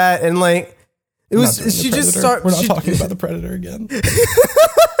shit like that. And like it We're was not doing she the just Predator. started We're not talking about the Predator again.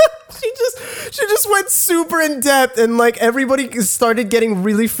 She just went super in depth, and like everybody started getting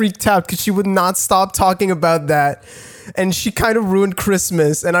really freaked out because she would not stop talking about that, and she kind of ruined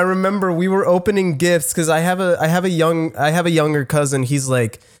Christmas. And I remember we were opening gifts because I have a younger cousin. He's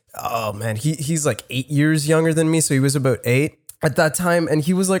like, oh man, he's like 8 years younger than me, so he was about 8 at that time, and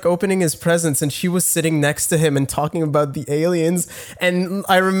he was like opening his presents, and she was sitting next to him and talking about the aliens. And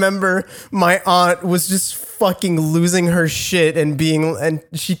I remember my aunt was just fucking losing her shit and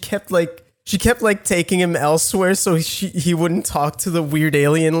she kept taking him elsewhere so he wouldn't talk to the weird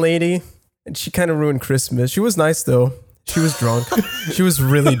alien lady, and she kind of ruined Christmas. She was nice though. She was drunk. She was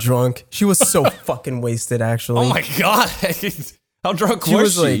really drunk. She was so fucking wasted, actually. Oh my god! How drunk She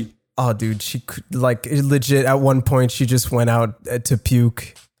was was she? like, oh, dude, she like legit at one point she just went out to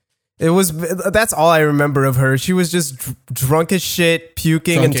puke. That's all I remember of her. She was just drunk as shit,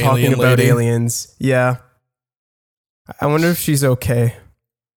 puking Drunk and talking alien about lady. aliens. Yeah. I wonder if she's okay.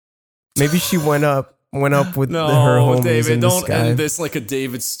 Maybe she went up with her homies David, in the don't sky. end this like a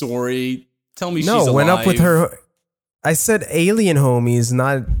David story. Tell me she's No, alive. went up with her. I said alien homies,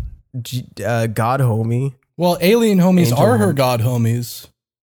 not god homie. Well, alien homies Angel are her homie. god homies.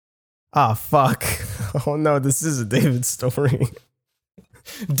 Ah, fuck. Oh no, this is a David story.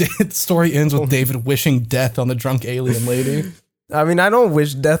 The story ends with David wishing death on the drunk alien lady. I mean, I don't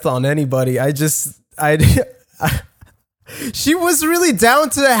wish death on anybody. She was really down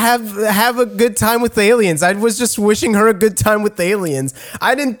to have a good time with aliens. I was just wishing her a good time with aliens.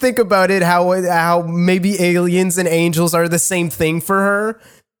 I didn't think about it how maybe aliens and angels are the same thing for her.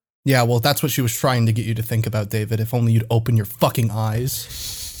 Yeah, well, that's what she was trying to get you to think about, David. If only you'd open your fucking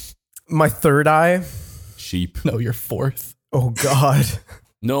eyes. My third eye? Sheep. No, your fourth. Oh, God.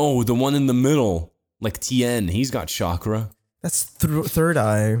 No, the one in the middle. Like Tien. He's got chakra. That's third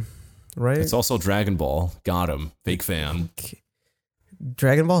eye, right? It's also Dragon Ball. Got him. Fake fan.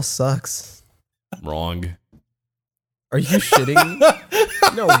 Dragon Ball sucks. Wrong. Are you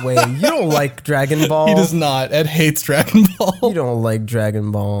shitting? No way. You don't like Dragon Ball. He does not. Ed hates Dragon Ball. You don't like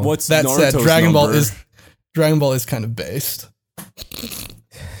Dragon Ball. What's That Naruto's said, Dragon number? Ball is kind of based.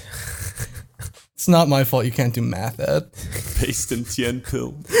 It's not my fault you can't do math, Ed. Based in Tien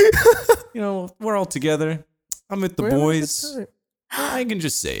pill. You know, we're all together. I'm with the We're having a good boys. time. I can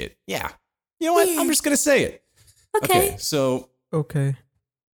just say it. Yeah. You know what? I'm just going to say it. Okay. So, Okay.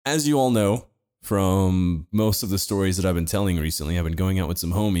 as you all know from most of the stories that I've been telling recently, I've been going out with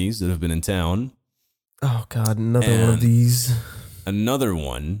some homies that have been in town. Oh, God. Another one of And- these. Another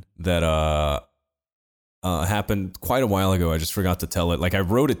one that happened quite a while ago. I just forgot to tell it. Like, I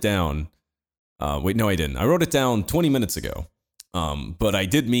wrote it down. Wait, no, I didn't. I wrote it down 20 minutes ago. But I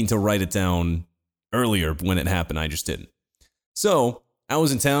did mean to write it down earlier when it happened. I just didn't. So, I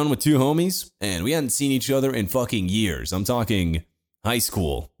was in town with two homies, and we hadn't seen each other in fucking years. I'm talking high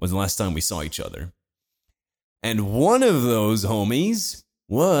school was the last time we saw each other. And one of those homies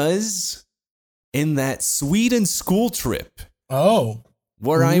was in that Sweden school trip Oh.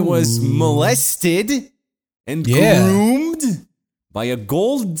 where I was molested and Yeah. groomed by a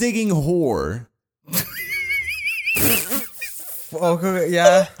gold-digging whore. Okay,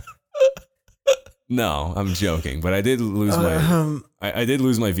 yeah. No, I'm joking, but I did lose I did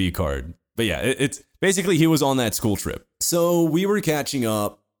lose my V card. But yeah, it's basically he was on that school trip. So we were catching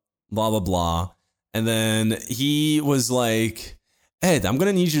up, blah, blah, blah. And then he was like, Ed, I'm going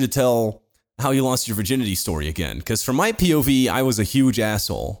to need you to tell how you lost your virginity story again. Because from my POV, I was a huge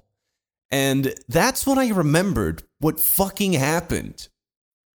asshole. And that's when I remembered what fucking happened.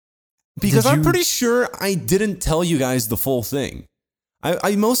 Because I'm pretty sure I didn't tell you guys the full thing.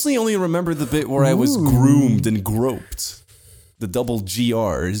 I mostly only remember the bit where I was groomed and groped. The double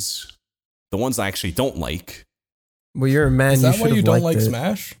GRs. The ones I actually don't like. Well, you're a man. Is that why you don't like it.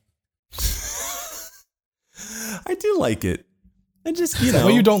 Smash? I do like it. I just, Is that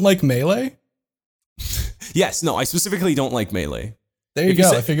why you don't like Melee? Yes, no, I specifically don't like Melee. There you If you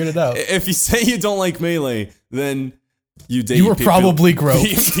go. say- I figured it out. If you say you don't like Melee, then you date You were people- probably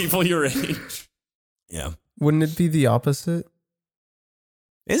groped. people your age. Yeah. Wouldn't it be the opposite?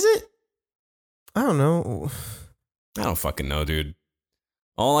 Is it? I don't know. I don't fucking know, dude.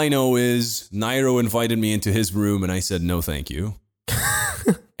 All I know is Nairo invited me into his room and I said no thank you.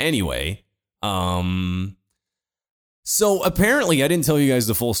 Anyway, so apparently I didn't tell you guys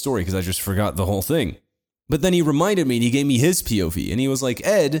the full story because I just forgot the whole thing. But then he reminded me and he gave me his POV and he was like,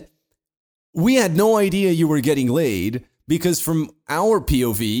 Ed, we had no idea you were getting laid because from our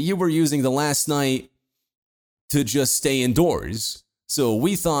POV, you were using the last night to just stay indoors. So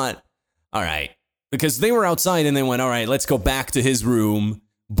we thought, all right, because they were outside and they went, all right, let's go back to his room,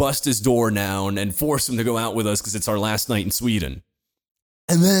 bust his door down, and force him to go out with us because it's our last night in Sweden.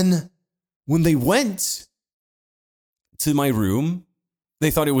 And then when they went to my room,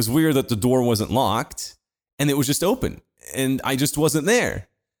 they thought it was weird that the door wasn't locked and it was just open and I just wasn't there.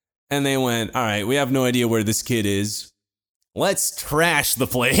 And they went, all right, we have no idea where this kid is. Let's trash the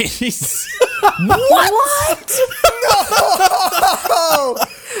place. What?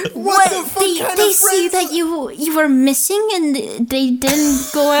 What the fuck They, kind they of see friends? that you were missing and they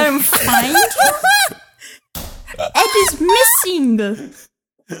didn't go out and find you? Ed is missing.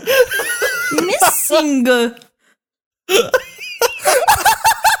 Missing.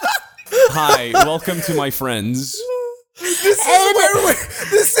 Hi, welcome to my friends. Ed,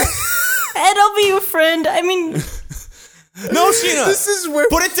 Ed, I'll be your friend. I mean, No, Sheena, This is where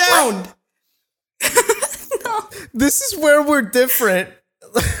put it down. this is where we're different.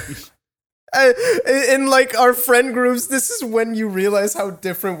 In like our friend groups, this is when you realize how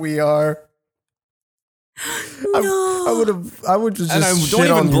different we are. I would just And I shit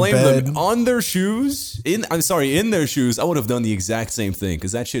don't on even your blame bed. them. On their shoes, in their shoes, I would have done the exact same thing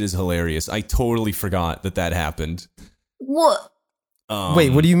because that shit is hilarious. I totally forgot that happened. what? Wait,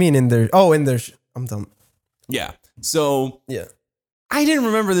 what do you mean in their? Oh, in their. I'm dumb. Yeah. So Yeah. I didn't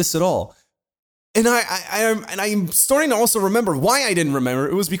remember this at all. And I'm starting to also remember why I didn't remember.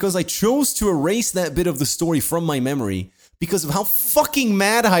 It was because I chose to erase that bit of the story from my memory because of how fucking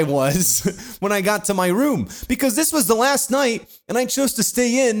mad I was when I got to my room. Because this was the last night and I chose to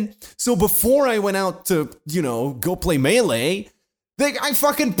stay in. So before I went out to, go play Melee, I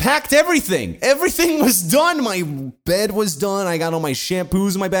fucking packed everything. Everything was done. My bed was done. I got all my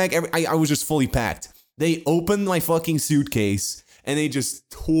shampoos in my bag. I was just fully packed. They opened my fucking suitcase and they just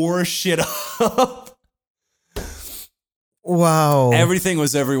tore shit up. Wow. Everything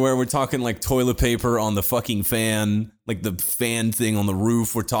was everywhere. We're talking like toilet paper on the fucking fan, like the fan thing on the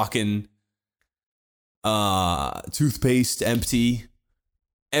roof. We're talking toothpaste empty.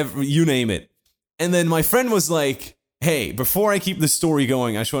 You name it. And then my friend was like, hey, before I keep this story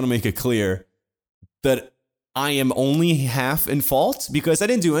going, I just want to make it clear that I am only half in fault because I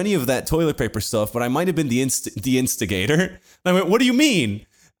didn't do any of that toilet paper stuff, but I might have been the instigator. And I went, what do you mean?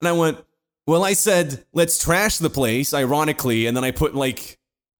 And I went, well, I said, let's trash the place, ironically, and then I put like,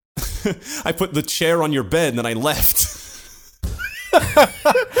 I put the chair on your bed and then I left.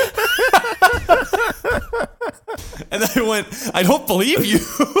 And I went, I don't believe you.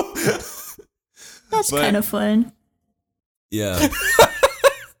 That's kind of fun. Yeah.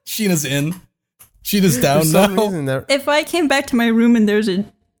 Sheena's in. Sheena's down now. If I came back to my room and there's a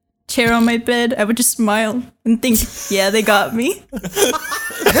chair on my bed, I would just smile and think, yeah, they got me.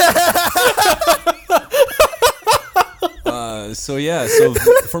 So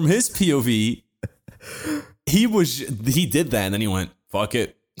from his POV, he did that and then he went, fuck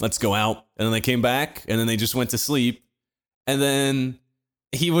it, let's go out. And then they came back and then they just went to sleep. And then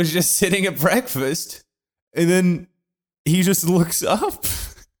he was just sitting at breakfast and then he just looks up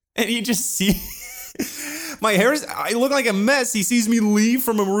and he just sees I look like a mess. He sees me leave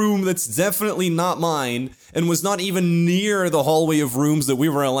from a room that's definitely not mine and was not even near the hallway of rooms that we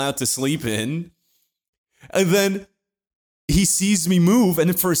were allowed to sleep in. And then he sees me move,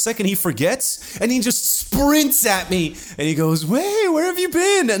 and for a second he forgets, and he just sprints at me, and he goes, "Hey, where have you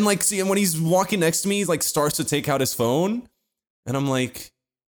been?" And like, see, and when he's walking next to me, he like starts to take out his phone, and I'm like,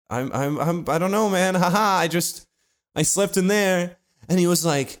 I don't know, man, haha, I slept in there, and he was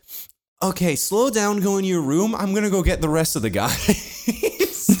like, "Okay, slow down, go in your room. I'm gonna go get the rest of the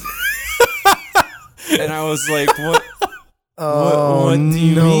guys." And I was like, "What? What do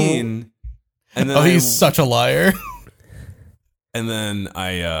you mean?" And then he's such a liar. And then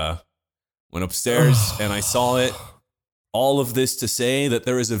I went upstairs and I saw it. All of this to say that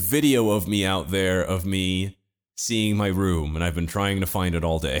there is a video of me out there of me seeing my room, and I've been trying to find it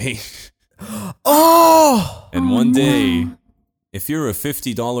all day. And one day, if you're a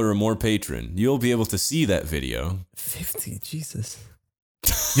 $50 or more patron, you'll be able to see that video. 50, Jesus.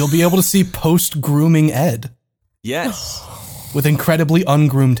 You'll be able to see post-grooming Ed. Yes. With incredibly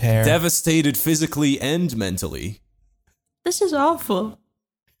ungroomed hair. Devastated physically and mentally. This is awful.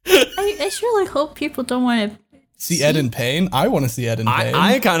 I surely hope people don't want to see Ed in pain. I want to see Ed in pain.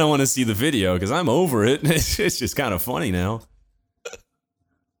 I kind of want to see the video because I'm over it. It's just kind of funny now.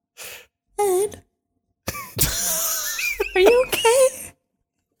 Ed, are you okay?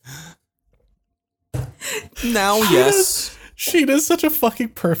 Now, yes. She does such a fucking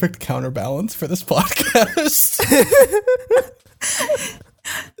perfect counterbalance for this podcast.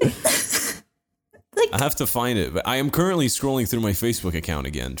 I have to find it, but I am currently scrolling through my Facebook account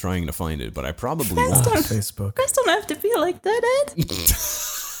again, trying to find it, but I probably won't. Facebook. Guys don't have to be like that, Ed.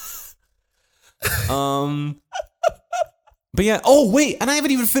 But yeah, oh wait, and I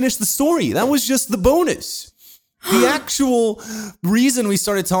haven't even finished the story. That was just the bonus. The actual reason we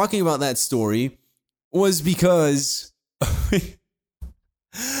started talking about that story was because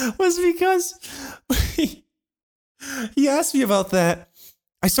he asked me about that.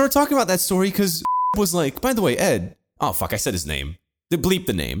 I started talking about that story because was like, by the way, Ed. Oh fuck, I said his name. They bleep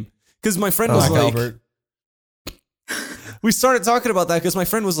the name because my friend was like, Albert. We started talking about that because my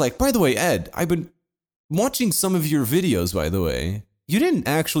friend was like, by the way, Ed, I've been watching some of your videos. By the way, you didn't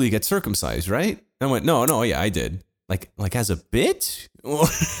actually get circumcised, right? And I went, no, yeah, I did. Like as a bit. And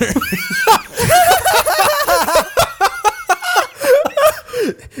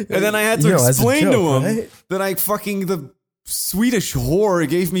then I had to explain to him that I fucking the Swedish whore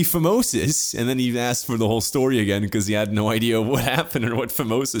gave me phimosis, and then he asked for the whole story again because he had no idea what happened or what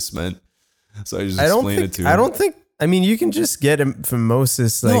phimosis meant. So I just explained it to him. I don't think. I mean, you can just get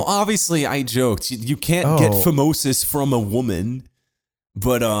phimosis. Like, no, obviously I joked. You can't get phimosis from a woman,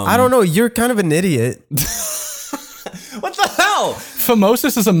 but I don't know. You're kind of an idiot. What the hell?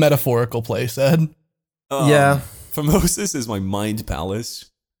 Phimosis is a metaphorical place, Ed. Yeah, phimosis is my mind palace.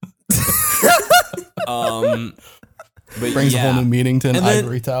 But brings a whole new meaning to an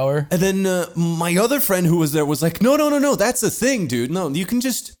ivory tower. And then my other friend who was there was like, no, that's the thing, dude. No,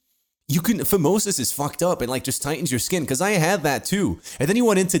 phimosis is fucked up and like just tightens your skin. Because I had that too. And then he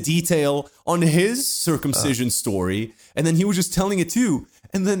went into detail on his circumcision story. And then he was just telling it too.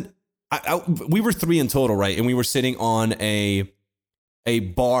 And then we were 3 in total, right? And we were sitting on a a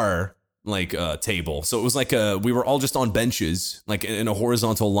bar like table. So it was like we were all just on benches, like in a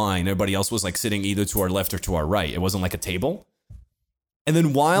horizontal line. Everybody else was like sitting either to our left or to our right. It wasn't like a table. And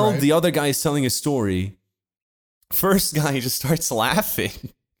then while the other guy is telling his story, first guy just starts laughing.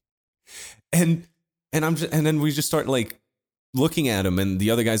 And then we just start like looking at him, and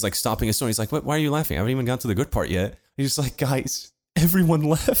the other guy's like stopping his story. He's like, "What? Why are you laughing? I haven't even got to the good part yet." He's just like, "Guys, everyone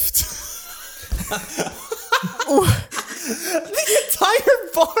left." The entire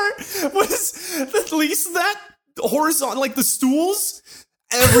bar was at least that horizontal, like the stools.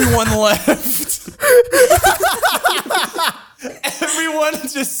 Everyone left. Everyone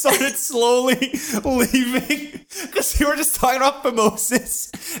just started slowly leaving because we were just talking about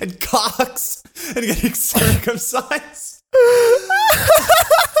mimosas and cocks and getting circumcised.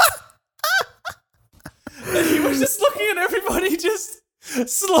 And he was just looking at everybody just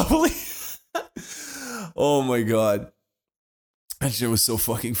slowly. Oh my god. That shit was so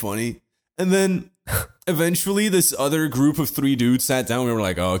fucking funny. And then eventually this other group of 3 dudes sat down. We were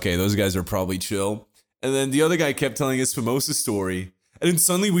like, oh, okay, those guys are probably chill. And then the other guy kept telling his mimosa story. And then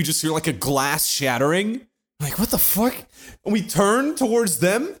suddenly we just hear like a glass shattering. Like, what the fuck? And we turn towards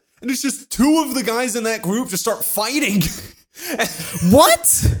them, and it's just 2 of the guys in that group just start fighting.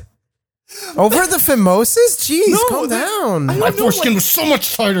 What? Over the Fimosas? Jeez, No, calm down. My foreskin was so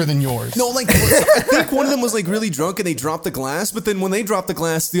much tighter than yours. No, like, I think one of them was like really drunk and they dropped the glass, but then when they dropped the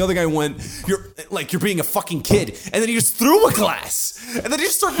glass, the other guy went, you're being a fucking kid. And then he just threw a glass. And then they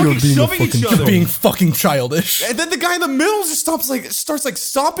just start fucking shoving each other. You're being fucking childish. And then the guy in the middle just starts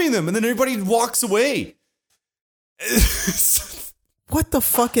stopping them, and then everybody walks away. What the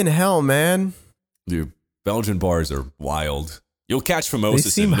fucking hell, man? Dude, Belgian bars are wild. You'll catch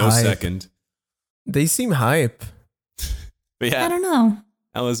mimosas seem in no hype. second. They seem hype. But yeah, I don't know.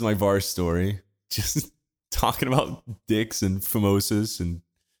 that was my bar story. Just talking about dicks and famosas and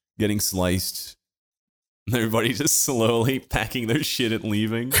getting sliced. And everybody just slowly packing their shit and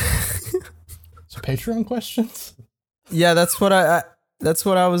leaving. So Patreon questions? Yeah, that's what I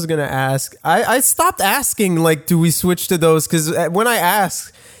was gonna ask. I stopped asking, like, do we switch to those? Because when I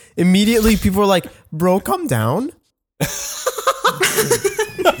ask, immediately people are like, bro, calm down.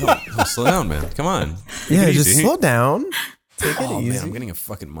 No, slow down, man. Come on. Yeah, Take it just easy. slow down. Take it Oh easy. man, I'm getting a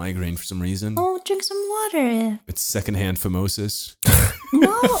fucking migraine for some reason. Oh, drink some water. It's secondhand phimosis.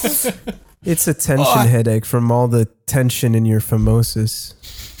 No. It's a tension headache from all the tension in your phimosis.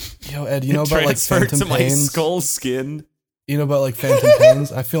 Yo, Ed, you know about like Transferred phantom to my pains? skull skin. You know about like phantom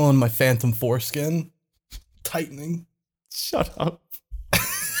pains? I feel in my phantom foreskin tightening. Shut up.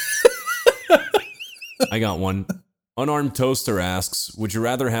 I got one. Unarmed Toaster asks, would you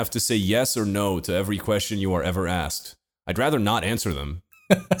rather have to say yes or no to every question you are ever asked? I'd rather not answer them.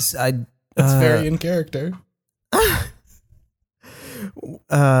 That's very in character.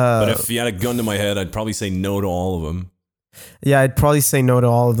 But if you had a gun to my head, I'd probably say no to all of them. Yeah, I'd probably say no to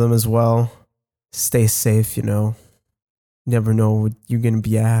all of them as well. Stay safe, you know. Never know what you're gonna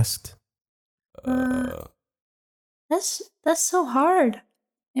be asked. That's so hard.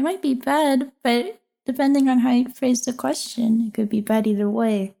 It might be bad, but depending on how you phrase the question, it could be bad either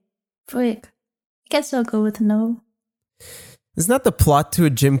way. Frick. I guess I'll go with no. Isn't that the plot to a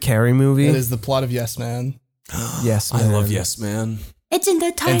Jim Carrey movie? It is the plot of Yes Man. Yes, I man. love Yes Man. It's in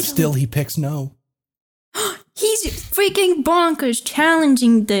the title. And still he picks no. He's freaking bonkers,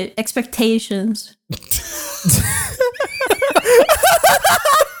 challenging the expectations.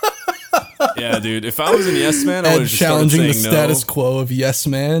 Yeah, dude. If I was in Yes Man, I would Ed have just started challenging saying the no. status quo of Yes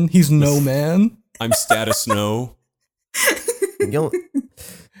Man. He's no man. I'm status no. You'll-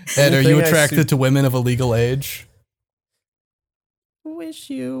 Ed, are you thing I attracted to women of a legal age? Wish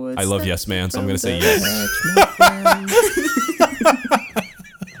you would I love step Yes Man, so I'm from gonna say the yes. edge, my friend.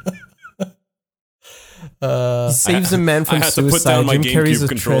 He saves a man I from had to put suicide. down my Jim Carrey's GameCube a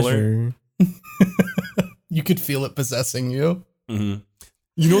controller. treasure. You could feel it possessing you. Mm-hmm.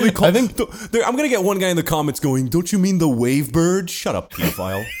 You know they call. I think- I'm gonna get one guy in the comments going, "Don't you mean the wave bird?" Shut up,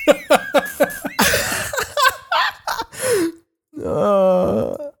 pedophile.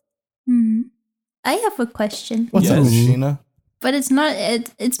 I have a question, What's Yes. up, Sheena? but it's not.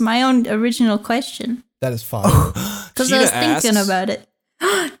 It's my own original question That is fine. because I was Sheena thinking asks- about it.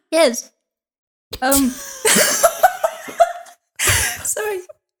 Yes. Sorry.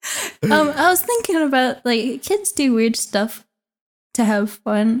 I was thinking about, like, kids do weird stuff to have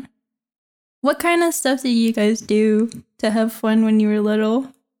fun. What kind of stuff did you guys do to have fun when you were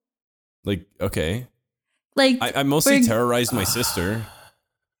little? Like, okay, Like, I mostly for- terrorized my sister.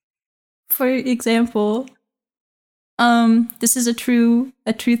 for example, this is a true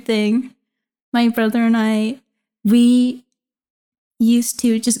thing. My brother and I, we used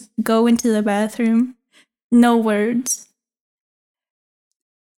to just go into the bathroom, no words,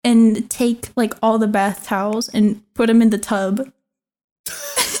 and take like all the bath towels and put them in the tub,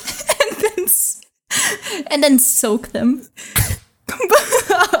 and then soak them.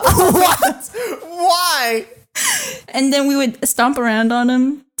 What? Why? And then we would stomp around on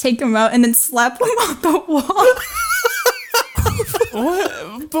them, take them out, and then slap them on the wall.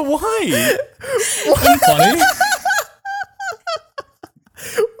 What? But why? Funny.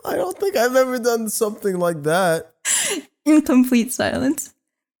 I don't think I've ever done something like that. In complete silence.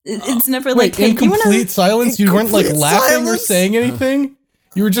 It's never Wait, like, hey, in do you want complete to... silence? You weren't like Complete laughing or silence? saying anything?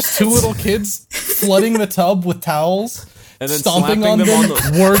 You were just two little kids flooding the tub with towels, And then stomping slapping on them them on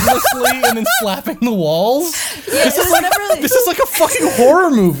the- wordlessly, and then slapping the walls? This is never This is like a fucking horror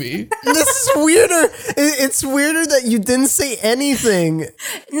movie. This is weirder. It's weirder that you didn't say anything.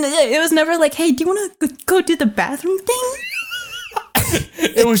 It was never like, hey, do you want to go do the bathroom thing?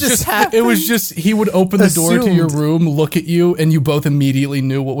 It was just just happened. it was just he would open the door to your Assumed. room, look at you, and you both immediately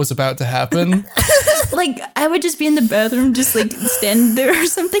knew what was about to happen. Like, I would just be in the bathroom, just like stand there or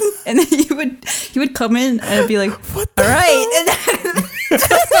something, and then he would come in, and I'd be like, all right. And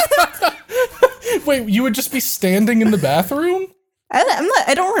then, Wait, you would just be standing in the bathroom?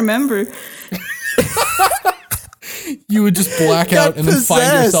 I don't remember. You would just black out and then find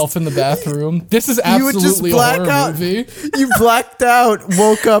possessed. yourself in the bathroom. This is You would just absolutely a black horror out. movie. You blacked out,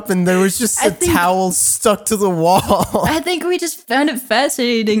 woke up, and there was just I a think- towel stuck to the wall. I think we just found it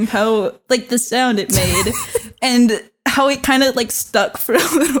fascinating how, like, the sound it made, and how it kind of, like, stuck for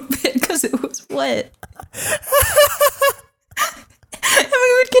a little bit because it was wet. And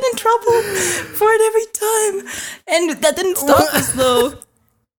we would get in trouble for it every time. And that didn't stop us, though.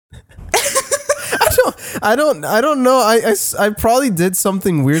 I don't know. I probably did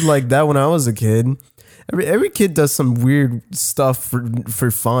something weird like that when I was a kid. Every kid does some weird stuff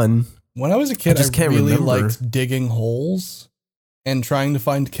for fun. When I was a kid, just I can't really remember. liked digging holes and trying to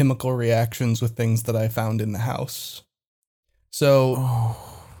find chemical reactions with things that I found in the house. So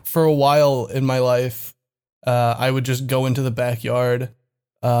for a while in my life, I would just go into the backyard,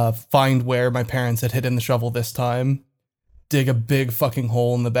 find where my parents had hidden the shovel this time, dig a big fucking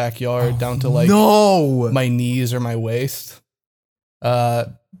hole in the backyard down to like No. my knees or my waist,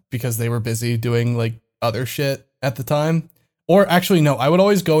 because they were busy doing like other shit at the time. Or actually, no, I would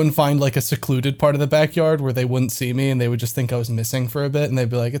always go and find like a secluded part of the backyard where they wouldn't see me and they would just think I was missing for a bit and they'd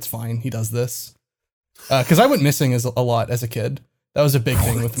be like, it's fine, he does this. Because I went missing a lot as a kid. That was a big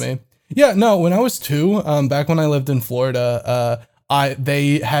thing with me. Yeah, no, when I was 2, back when I lived in Florida,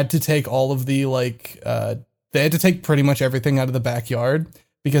 they had to take all of the they had to take pretty much everything out of the backyard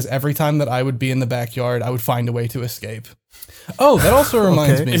because every time that I would be in the backyard, I would find a way to escape. Oh, that also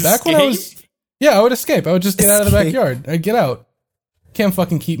reminds Okay. me. Back when I was, yeah, I would escape. I would just get out of the Escape. backyard. I'd get out. Can't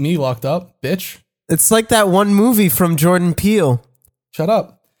fucking keep me locked up, bitch. It's like that one movie from Jordan Peele. Shut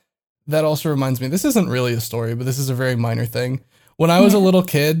up. That also reminds me. This isn't really a story, but this is a very minor thing. When I was a little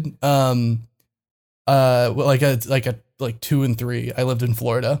kid, like 2 and 3, I lived in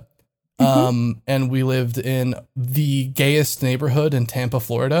Florida. And we lived in the gayest neighborhood in Tampa,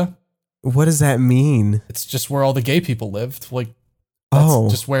 Florida. What does that mean? It's just where all the gay people lived. Like,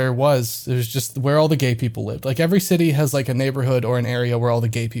 that's just where it was. It was just where all the gay people lived. Like, every city has like a neighborhood or an area where all the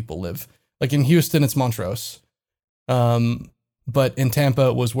gay people live. Like in Houston, it's Montrose. But in Tampa,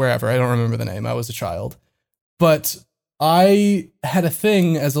 it was wherever. I don't remember the name. I was a child. But I had a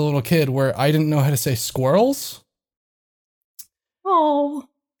thing as a little kid where I didn't know how to say squirrels. Oh.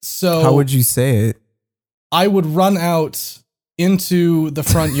 So How would you say it? I would run out into the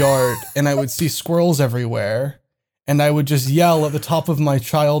front yard and I would see squirrels everywhere. And I would just yell at the top of my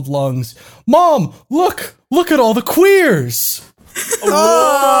child lungs, "Mom, look at all the queers. Mom,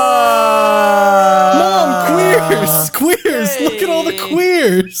 queers, look at all the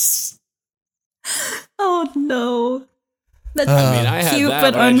queers." Oh, no. That's I mean, I had cute, that,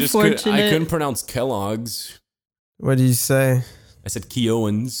 but I just unfortunate. I couldn't pronounce Kellogg's. What do you say? I said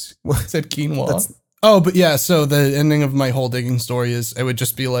Keowans. I said quinoa. That's- Oh, but yeah, so the ending of my whole digging story is it would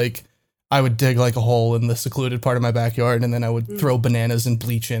just be like, I would dig like a hole in the secluded part of my backyard and then I would throw bananas and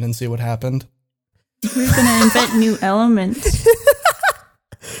bleach in and see what happened. We're gonna invent new elements.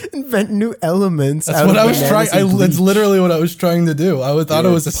 Invent new elements. That's out what of I was bananas trying. and That's bleach. literally what I was trying to do. I thought I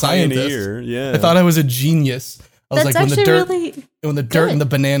You're was a scientist. pioneer, yeah. I thought I was a genius. I was That's like, actually really when the dirt good. and the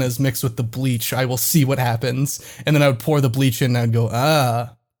bananas mix with the bleach, I will see what happens. And then I would pour the bleach in and I'd go,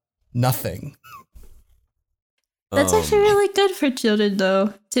 nothing. That's actually really good for children,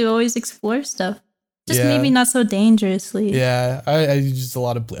 though, to always explore stuff. Just Yeah. maybe not so dangerously. Yeah, I used a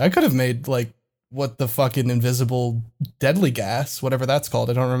lot of bleach. I could have made like what the fucking invisible deadly gas, whatever that's called.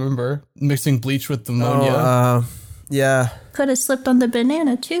 I don't remember. Mixing bleach with ammonia. Yeah. Could have slipped on the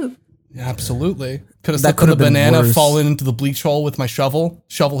banana too. Yeah, absolutely. Could have That slipped on the could've been banana, worse. fallen into the bleach hole with my shovel.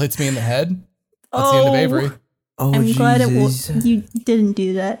 Shovel hits me in the head. That's the end of Avery. Oh, I'm glad Jesus. you didn't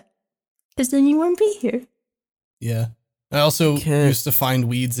do that. Because then you wouldn't be here. Yeah. I also Can't- used to find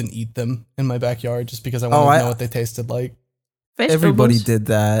weeds and eat them in my backyard just because I wanted to know what they tasted like. Everybody Vegetables. did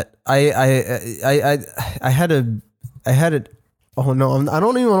that. I had a. Oh no! I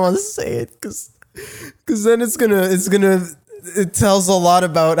don't even want to say it because then it tells a lot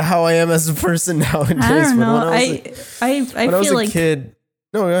about how I am as a person nowadays. I don't know. When I I was feel a like kid.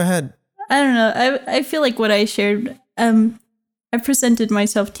 No, go ahead. I don't know. I feel like what I shared. I presented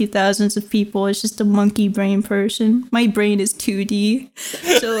myself to thousands of people as just a monkey brain person. My brain is 2D,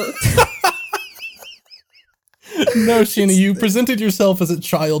 so No, Sheena, you presented yourself as a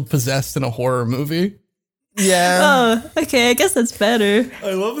child possessed in a horror movie. Yeah. oh, okay. I guess that's better.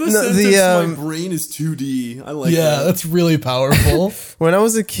 I love the No, sentence, my brain is 2D. I like Yeah, that. that's really powerful. When I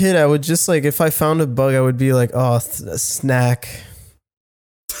was a kid, I would just like, if I found a bug, I would be like, oh, a snack.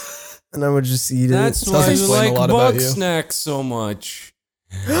 And I would just eat it. That's Does why you explain a like lot about bug you. snacks so much.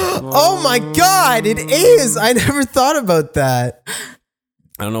 Oh my God, it is. I never thought about that.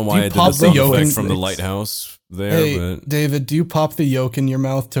 I don't know Do why you I did pop the the sound yolk effect in- from the lighthouse there, Hey, but David, do you pop the yolk in your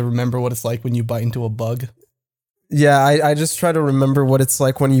mouth to remember what it's like when you bite into a bug? Yeah, I just try to remember what it's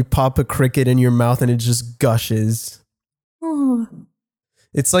like when you pop a cricket in your mouth and it just gushes. Oh,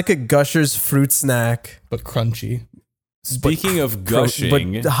 It's like a Gushers fruit snack. But crunchy. speaking of gushing,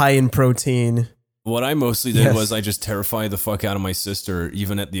 but high in protein. what I mostly did Yes. was I just terrified the fuck out of my sister,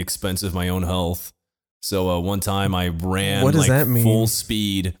 even at the expense of my own health. So one time I ran What does like that mean? full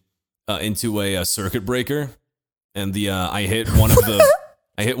speed into a circuit breaker, and I hit one of the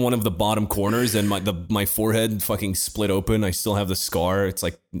I hit one of the bottom corners, and my forehead fucking split open. I still have the scar. It's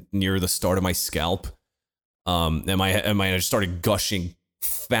like near the start of my scalp. And I just started gushing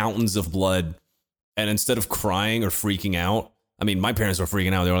fountains of blood. And instead of crying or freaking out, I mean, my parents were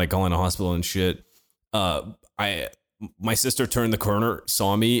freaking out. They were like calling the hospital and shit. My sister turned the corner,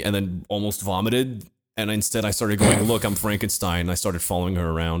 saw me, and then almost vomited. And instead, I started going, "Look, I'm Frankenstein." And I started following her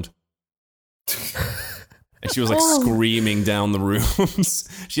around. And she was like screaming down the rooms.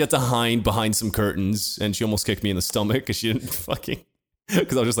 She had to hide behind some curtains, and she almost kicked me in the stomach because she didn't fucking.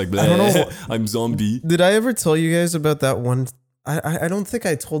 Because I was just like, I don't know. I'm zombie. Did I ever tell you guys about that one? I don't think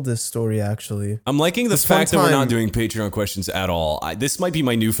I told this story actually. I'm liking the This one fact that we're not time- doing Patreon questions at all. This might be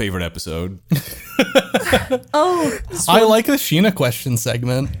my new favorite episode. oh, I like the Sheena question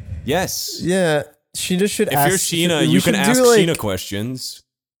segment. Yes. Yeah, Sheena should If ask. you're Sheena, we you should can do, ask like- Sheena questions.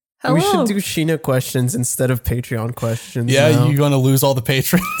 hello. We should do Sheena questions instead of Patreon questions. Yeah, now. you're going to lose all the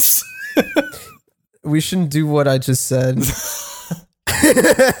patrons. We shouldn't do what I just said.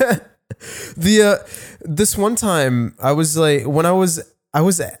 This one time I was like, when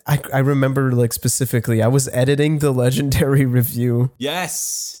I remember like specifically, I was editing the legendary review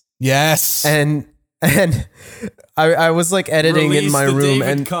Yes. Yes. and I was like editing in Release my the room, David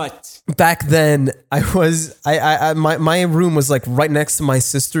and cut. back then my room was like right next to my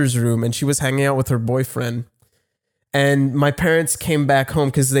sister's room, and she was hanging out with her boyfriend. And my parents came back home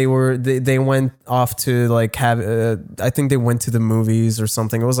because they went off to like have I think they went to the movies or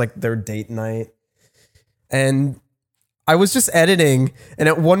something. It was like their date night. And I was just editing, and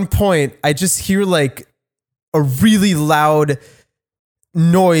at one point I just hear like a really loud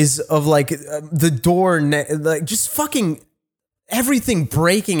noise of like the door like just fucking everything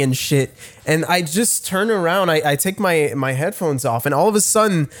breaking and shit. And I just turn around, I take my headphones off, and all of a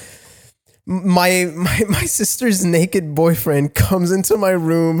sudden my sister's naked boyfriend comes into my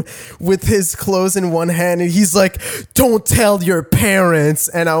room with his clothes in one hand, and he's like, "Don't tell your parents."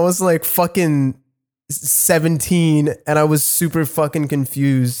 And I was like fucking 17, and I was super fucking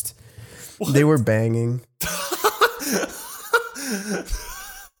confused. What? They were banging.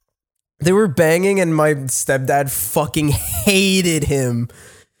 They were banging, and my stepdad fucking hated him.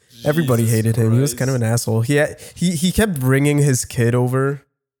 Everybody hated him. He was kind of an asshole. He kept bringing his kid over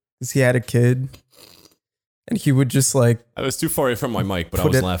because he had a kid, and he would just like, I was too far away from my mic, but I Put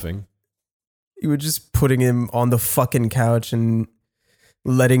was it- laughing. he would just putting him on the fucking couch and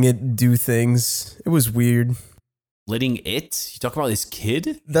letting it do things. It was weird. Letting it? You talk about this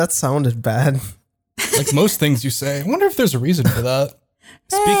kid? That sounded bad. Like most things you say. I wonder if there's a reason for that.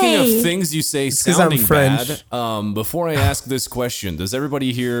 Speaking Hey. of things you say 'cause I'm sounding French. bad, before I ask this question, does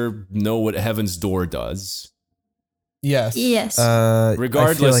everybody here know what Heaven's Door does? Yes. Yes. I feel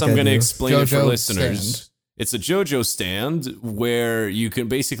Regardless, like I'm I going to do. explain it for Jojo listeners. stand. It's a JoJo stand where you can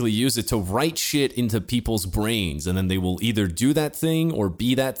basically use it to write shit into people's brains, and then they will either do that thing or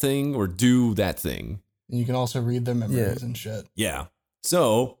be that thing or do that thing. And you can also read their memories and shit. Yeah.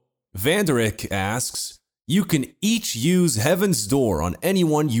 So, Vanderick asks, you can each use Heaven's Door on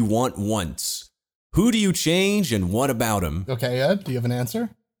anyone you want once. Who do you change and what about him? Okay, Ed, do you have an answer?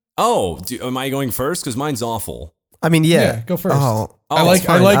 Oh, am I going first? Because mine's awful. I mean, yeah. Go first. Oh, I like it's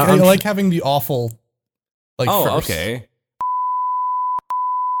fine. I like having the awful first. Okay.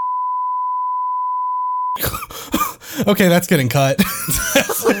 Okay, that's getting cut.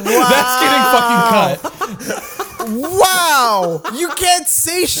 That's getting fucking cut. Wow! You can't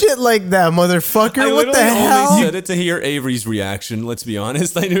say shit like that, motherfucker. I What the literally hell? only said it to hear Avery's reaction, let's be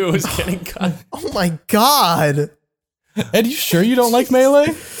honest. I knew it was getting cut. Oh my god. Ed, you sure you don't like Melee?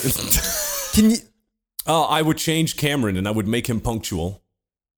 Can you... Oh, I would change Cameron and I would make him punctual.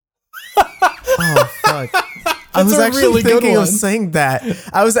 Oh, fuck. I was a actually really good thinking of one. saying that.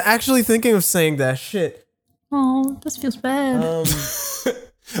 I was actually thinking of saying that. Shit. Oh, this feels bad.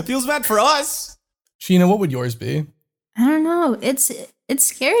 Feels bad for us. Sheena, what would yours be? I don't know. It's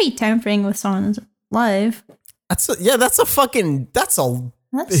scary tampering with someone's life. That's a That's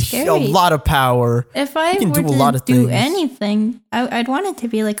scary. a lot of power. If I can were do a to lot of do things. anything, I'd want it to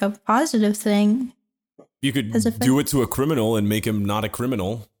be like a positive thing. You could As if do it to a criminal and make him not a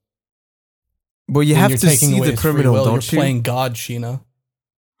criminal. Well, you When have you're to taking see away the his free criminal, will, don't you're you? playing God, Sheena.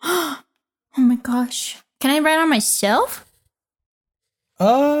 Oh my gosh. Can I write on myself?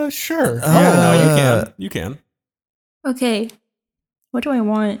 Sure. Yeah, no, you can. You can. Okay. What do I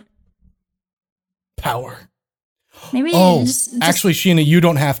want? Power. Maybe Oh, just actually, Sheena, you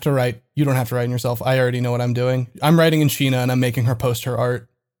don't have to write. You don't have to write in yourself. I already know what I'm doing. I'm writing in Sheena, and I'm making her post her art.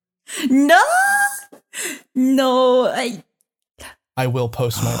 no. I will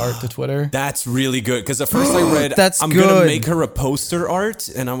post my art to Twitter. That's really good. Because at first I read, That's I'm going to good. make her a poster art.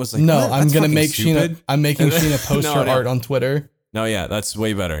 And I was like, No, what? I'm That's gonna fucking make stupid. Sheena. I'm making And then- Sheena post her No. art on Twitter. No, yeah, that's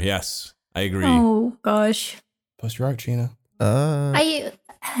way better. Yes, I agree. Oh gosh. Post your art, Sheena. I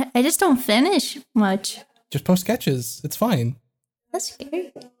just don't finish much. Just post sketches. It's fine. That's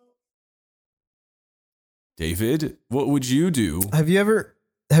scary. David, what would you do? Have you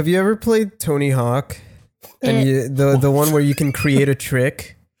ever played Tony Hawk? And the one where you can create a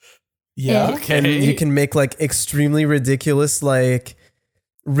trick Yeah. Okay. and you can make like extremely ridiculous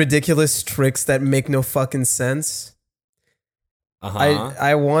tricks that make no fucking sense. Uh-huh.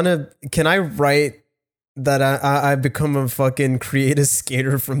 I want to. Can I write that I become a fucking creative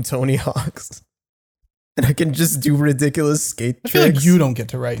skater from Tony Hawk's, and I can just do ridiculous skate I feel tricks? like you don't get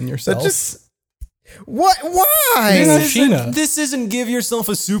to write in That yourself. just Why? Yeah, Sheena. This isn't give yourself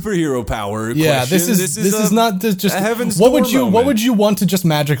a superhero power. Yeah, question. this is not just a Heaven's what Door would you moment. what would you want to just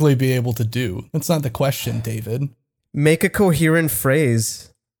magically be able to do? That's not the question, David. Make a coherent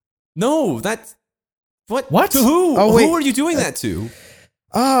phrase. No, that's What? To who? Oh, wait. Who are you doing that to?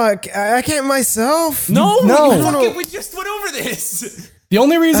 I can't myself. No, No. you No, no. fucking- we just went over this. The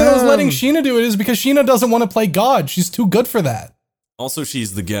only reason I was letting Um, Sheena do it is because Sheena doesn't want to play God. She's too good for that. Also,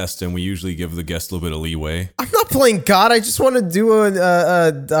 she's the guest, and we usually give the guest a little bit of leeway. I'm not playing God. I just want to do a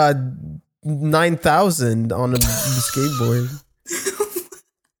 9,000 on a skateboard.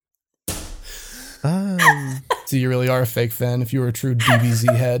 So you really are a fake fan. If you were a true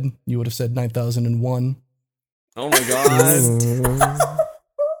DBZ head, you would have said 9001. Oh my god.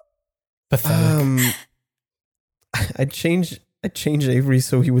 Pathetic. I'd change Avery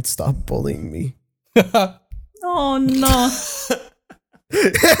so he would stop bullying me. Oh no.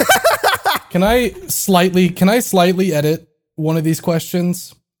 Can I slightly edit one of these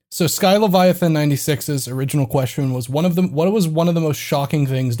questions? So Sky Leviathan 96's original question was what was one of the most shocking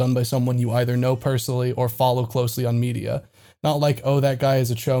things done by someone you either know personally or follow closely on media? Not like, oh, that guy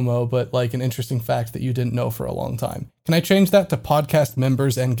is a chomo, but like an interesting fact that you didn't know for a long time. Can I change that to podcast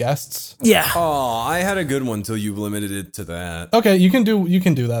members and guests? Yeah. Oh, I had a good one till you limited it to that. Okay, you can do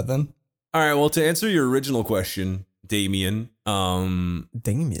that then. All right, well, to answer your original question, Damien,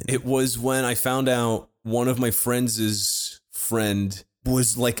 Damien. it was when I found out one of my friends' friend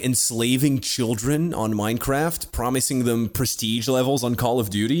was like enslaving children on Minecraft, promising them prestige levels on Call of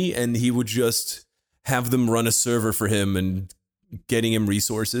Duty, and he would just have them run a server for him and getting him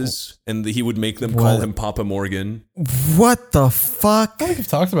resources, and he would make them call What? him Papa Morgan. What the fuck? I think we've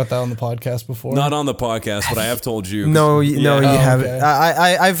talked about that on the podcast before. Not on the podcast, but I have told you. No, you Yeah. you Oh, haven't. okay.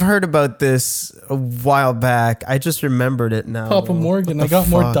 I've heard about this a while back. I just remembered it now. Papa Morgan, I What the got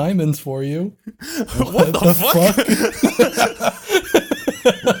more fuck? diamonds for you. What the fuck?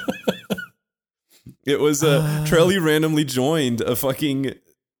 It was Trelly randomly joined a fucking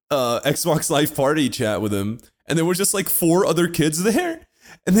Xbox Live Party chat with him, and there were just like 4 other kids there,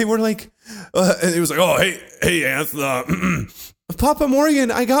 and they were like, and he was like, "Oh, hey, Anth, Papa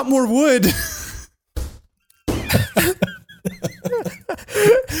Morgan, I got more wood."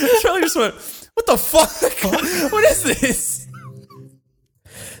 Charlie just went, "What the fuck? What is this?"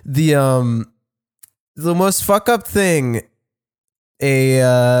 The most fuck up thing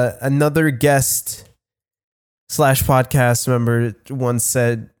another guest / podcast member once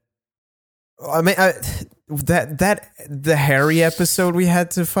said. I mean, that the Harry episode we had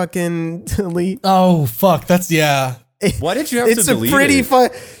to fucking delete. Oh fuck, that's yeah. Why did you have to delete It's a pretty it? fun.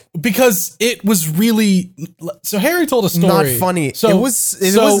 Because it was really so. Harry told a story. Not funny. So it was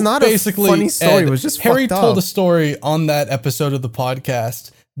not basically, a funny story. Ed, It was just Harry fucked told up. a story on that episode of the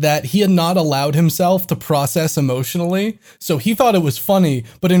podcast that he had not allowed himself to process emotionally. So he thought it was funny,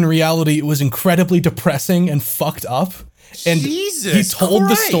 but in reality, it was incredibly depressing and fucked up. And Jesus he told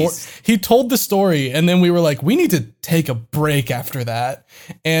the story. Christ. He told the story, and then we were like, we need to take a break after that.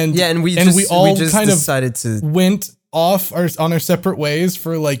 And Yeah, and we all just kind of decided to. went off on our separate ways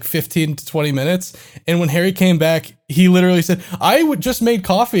for like 15 to 20 minutes. And when Harry came back, he literally said, I just made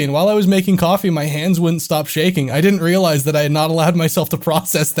coffee. And while I was making coffee, my hands wouldn't stop shaking. I didn't realize that I had not allowed myself to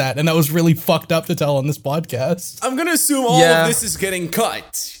process that. And that was really fucked up to tell on this podcast. I'm gonna assume all Yeah. of this is getting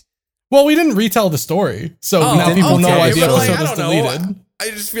cut. Well, we didn't retell the story. So now didn't people know retell why the the story. episode was deleted. I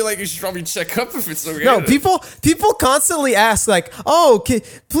just feel like you should probably check up if it's okay. No, people constantly ask like, "Oh,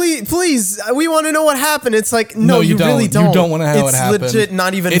 please, we want to know what happened." It's like, no, you really don't. You don't want to know what It's happened. legit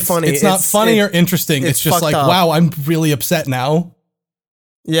not even It's- funny. It's not funny or interesting. It's just fucked like, up. wow, I'm really upset now.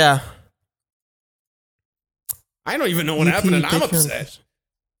 Yeah. I don't even know what EP happened, and I'm Patreon. upset.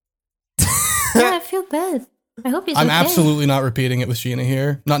 Yeah, I feel bad. I hope he's I'm okay. absolutely not repeating it with Sheena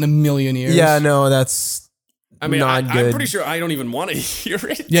here. Not in a million years. Yeah, no, that's. I mean, Not I'm good. pretty sure I don't even want to hear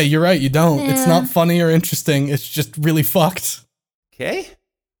it. Yeah, you're right. You don't. It's Yeah. not funny or interesting. It's just really fucked. Okay.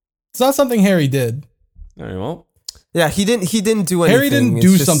 It's not something Harry did. All right. Well, Yeah, he didn't do anything. Harry didn't It's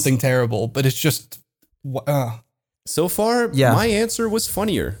do just- something terrible, but it's just. so far, Yeah. my answer was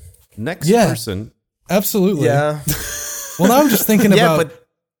funnier. Next Yeah. person. Absolutely. Yeah. Well, now I'm just thinking Yeah, about. but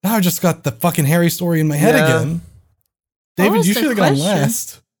Now I just got the fucking Harry story in my head Yeah. again. What David, was you the should have gone question?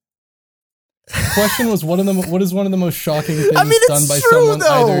 last. The question was what is one of the most shocking things I mean, it's done by true, someone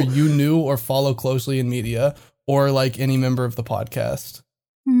though. either you knew or follow closely in media or like any member of the podcast?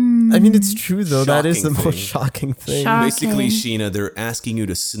 Hmm. I mean, it's true though. That is the Shocking most thing. shocking thing. Basically, Shocking. Sheena, they're asking you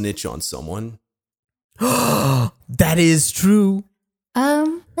to snitch on someone. That is true.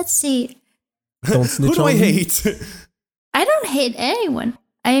 Let's see. Don't snitch Who do on I me. hate? I don't hate anyone.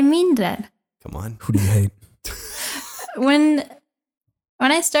 I mean that. Come on. Who do you hate? When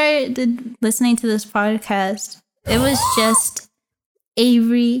I started listening to this podcast, it was just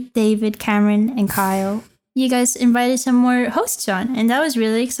Avery, David, Cameron, and Kyle. You guys invited some more hosts on, and that was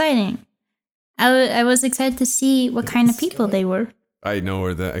really exciting. I was excited to see what kind of people they were. I know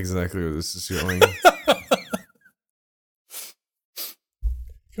exactly where this is going.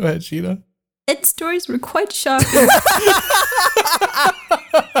 Go ahead, Sheena. Ed's stories were quite shocking.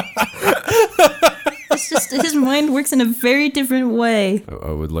 It's just his mind works in a very different way.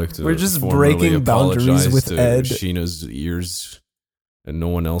 I would like to. We're just formally breaking boundaries apologize with to Ed. Sheena's ears and no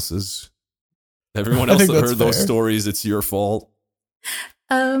one else's. Everyone I else think that that's heard those fair. stories, it's your fault.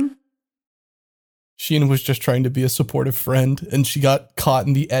 Sheena was just trying to be a supportive friend and she got caught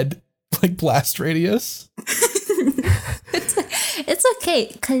in the Ed like blast radius. It's okay,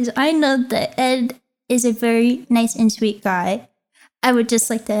 because I know that Ed is a very nice and sweet guy. I would just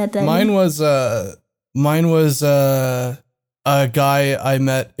like to add that. Mine was a guy I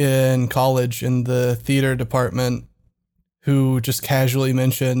met in college in the theater department who just casually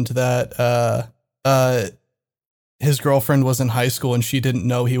mentioned that his girlfriend was in high school and she didn't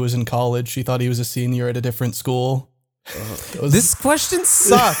know he was in college. She thought he was a senior at a different school. This question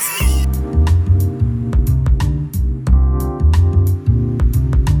sucks.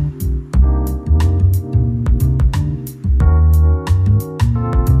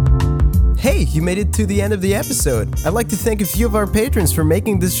 Hey, you made it to the end of the episode. I'd like to thank a few of our patrons for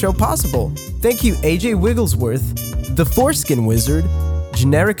making this show possible. Thank you, AJ Wigglesworth, The Foreskin Wizard,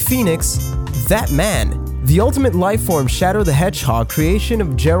 Generic Phoenix, That Man, The Ultimate Lifeform Shadow the Hedgehog, creation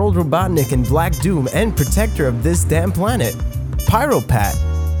of Gerald Robotnik and Black Doom and protector of this damn planet, Pyropat,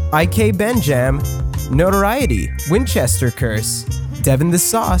 IK Benjam, Notoriety, Winchester Curse, Devin the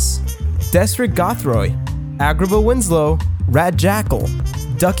Sauce, Desric Gothroy, Agrabah Winslow, Rad Jackal,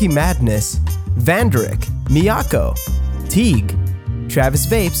 Ducky Madness, Vanderick, Miyako, Teague, Travis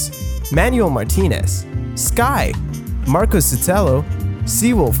Vapes, Manuel Martinez, Sky, Marco Sotelo,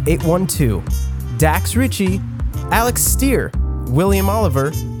 Seawolf812, Dax Ritchie, Alex Steer, William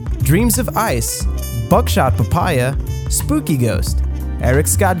Oliver, Dreams of Ice, Buckshot Papaya, Spooky Ghost, Eric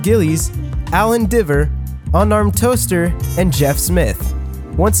Scott Gillies, Alan Diver, Unarmed Toaster, and Jeff Smith.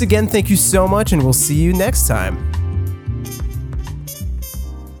 Once again, thank you so much, and we'll see you next time.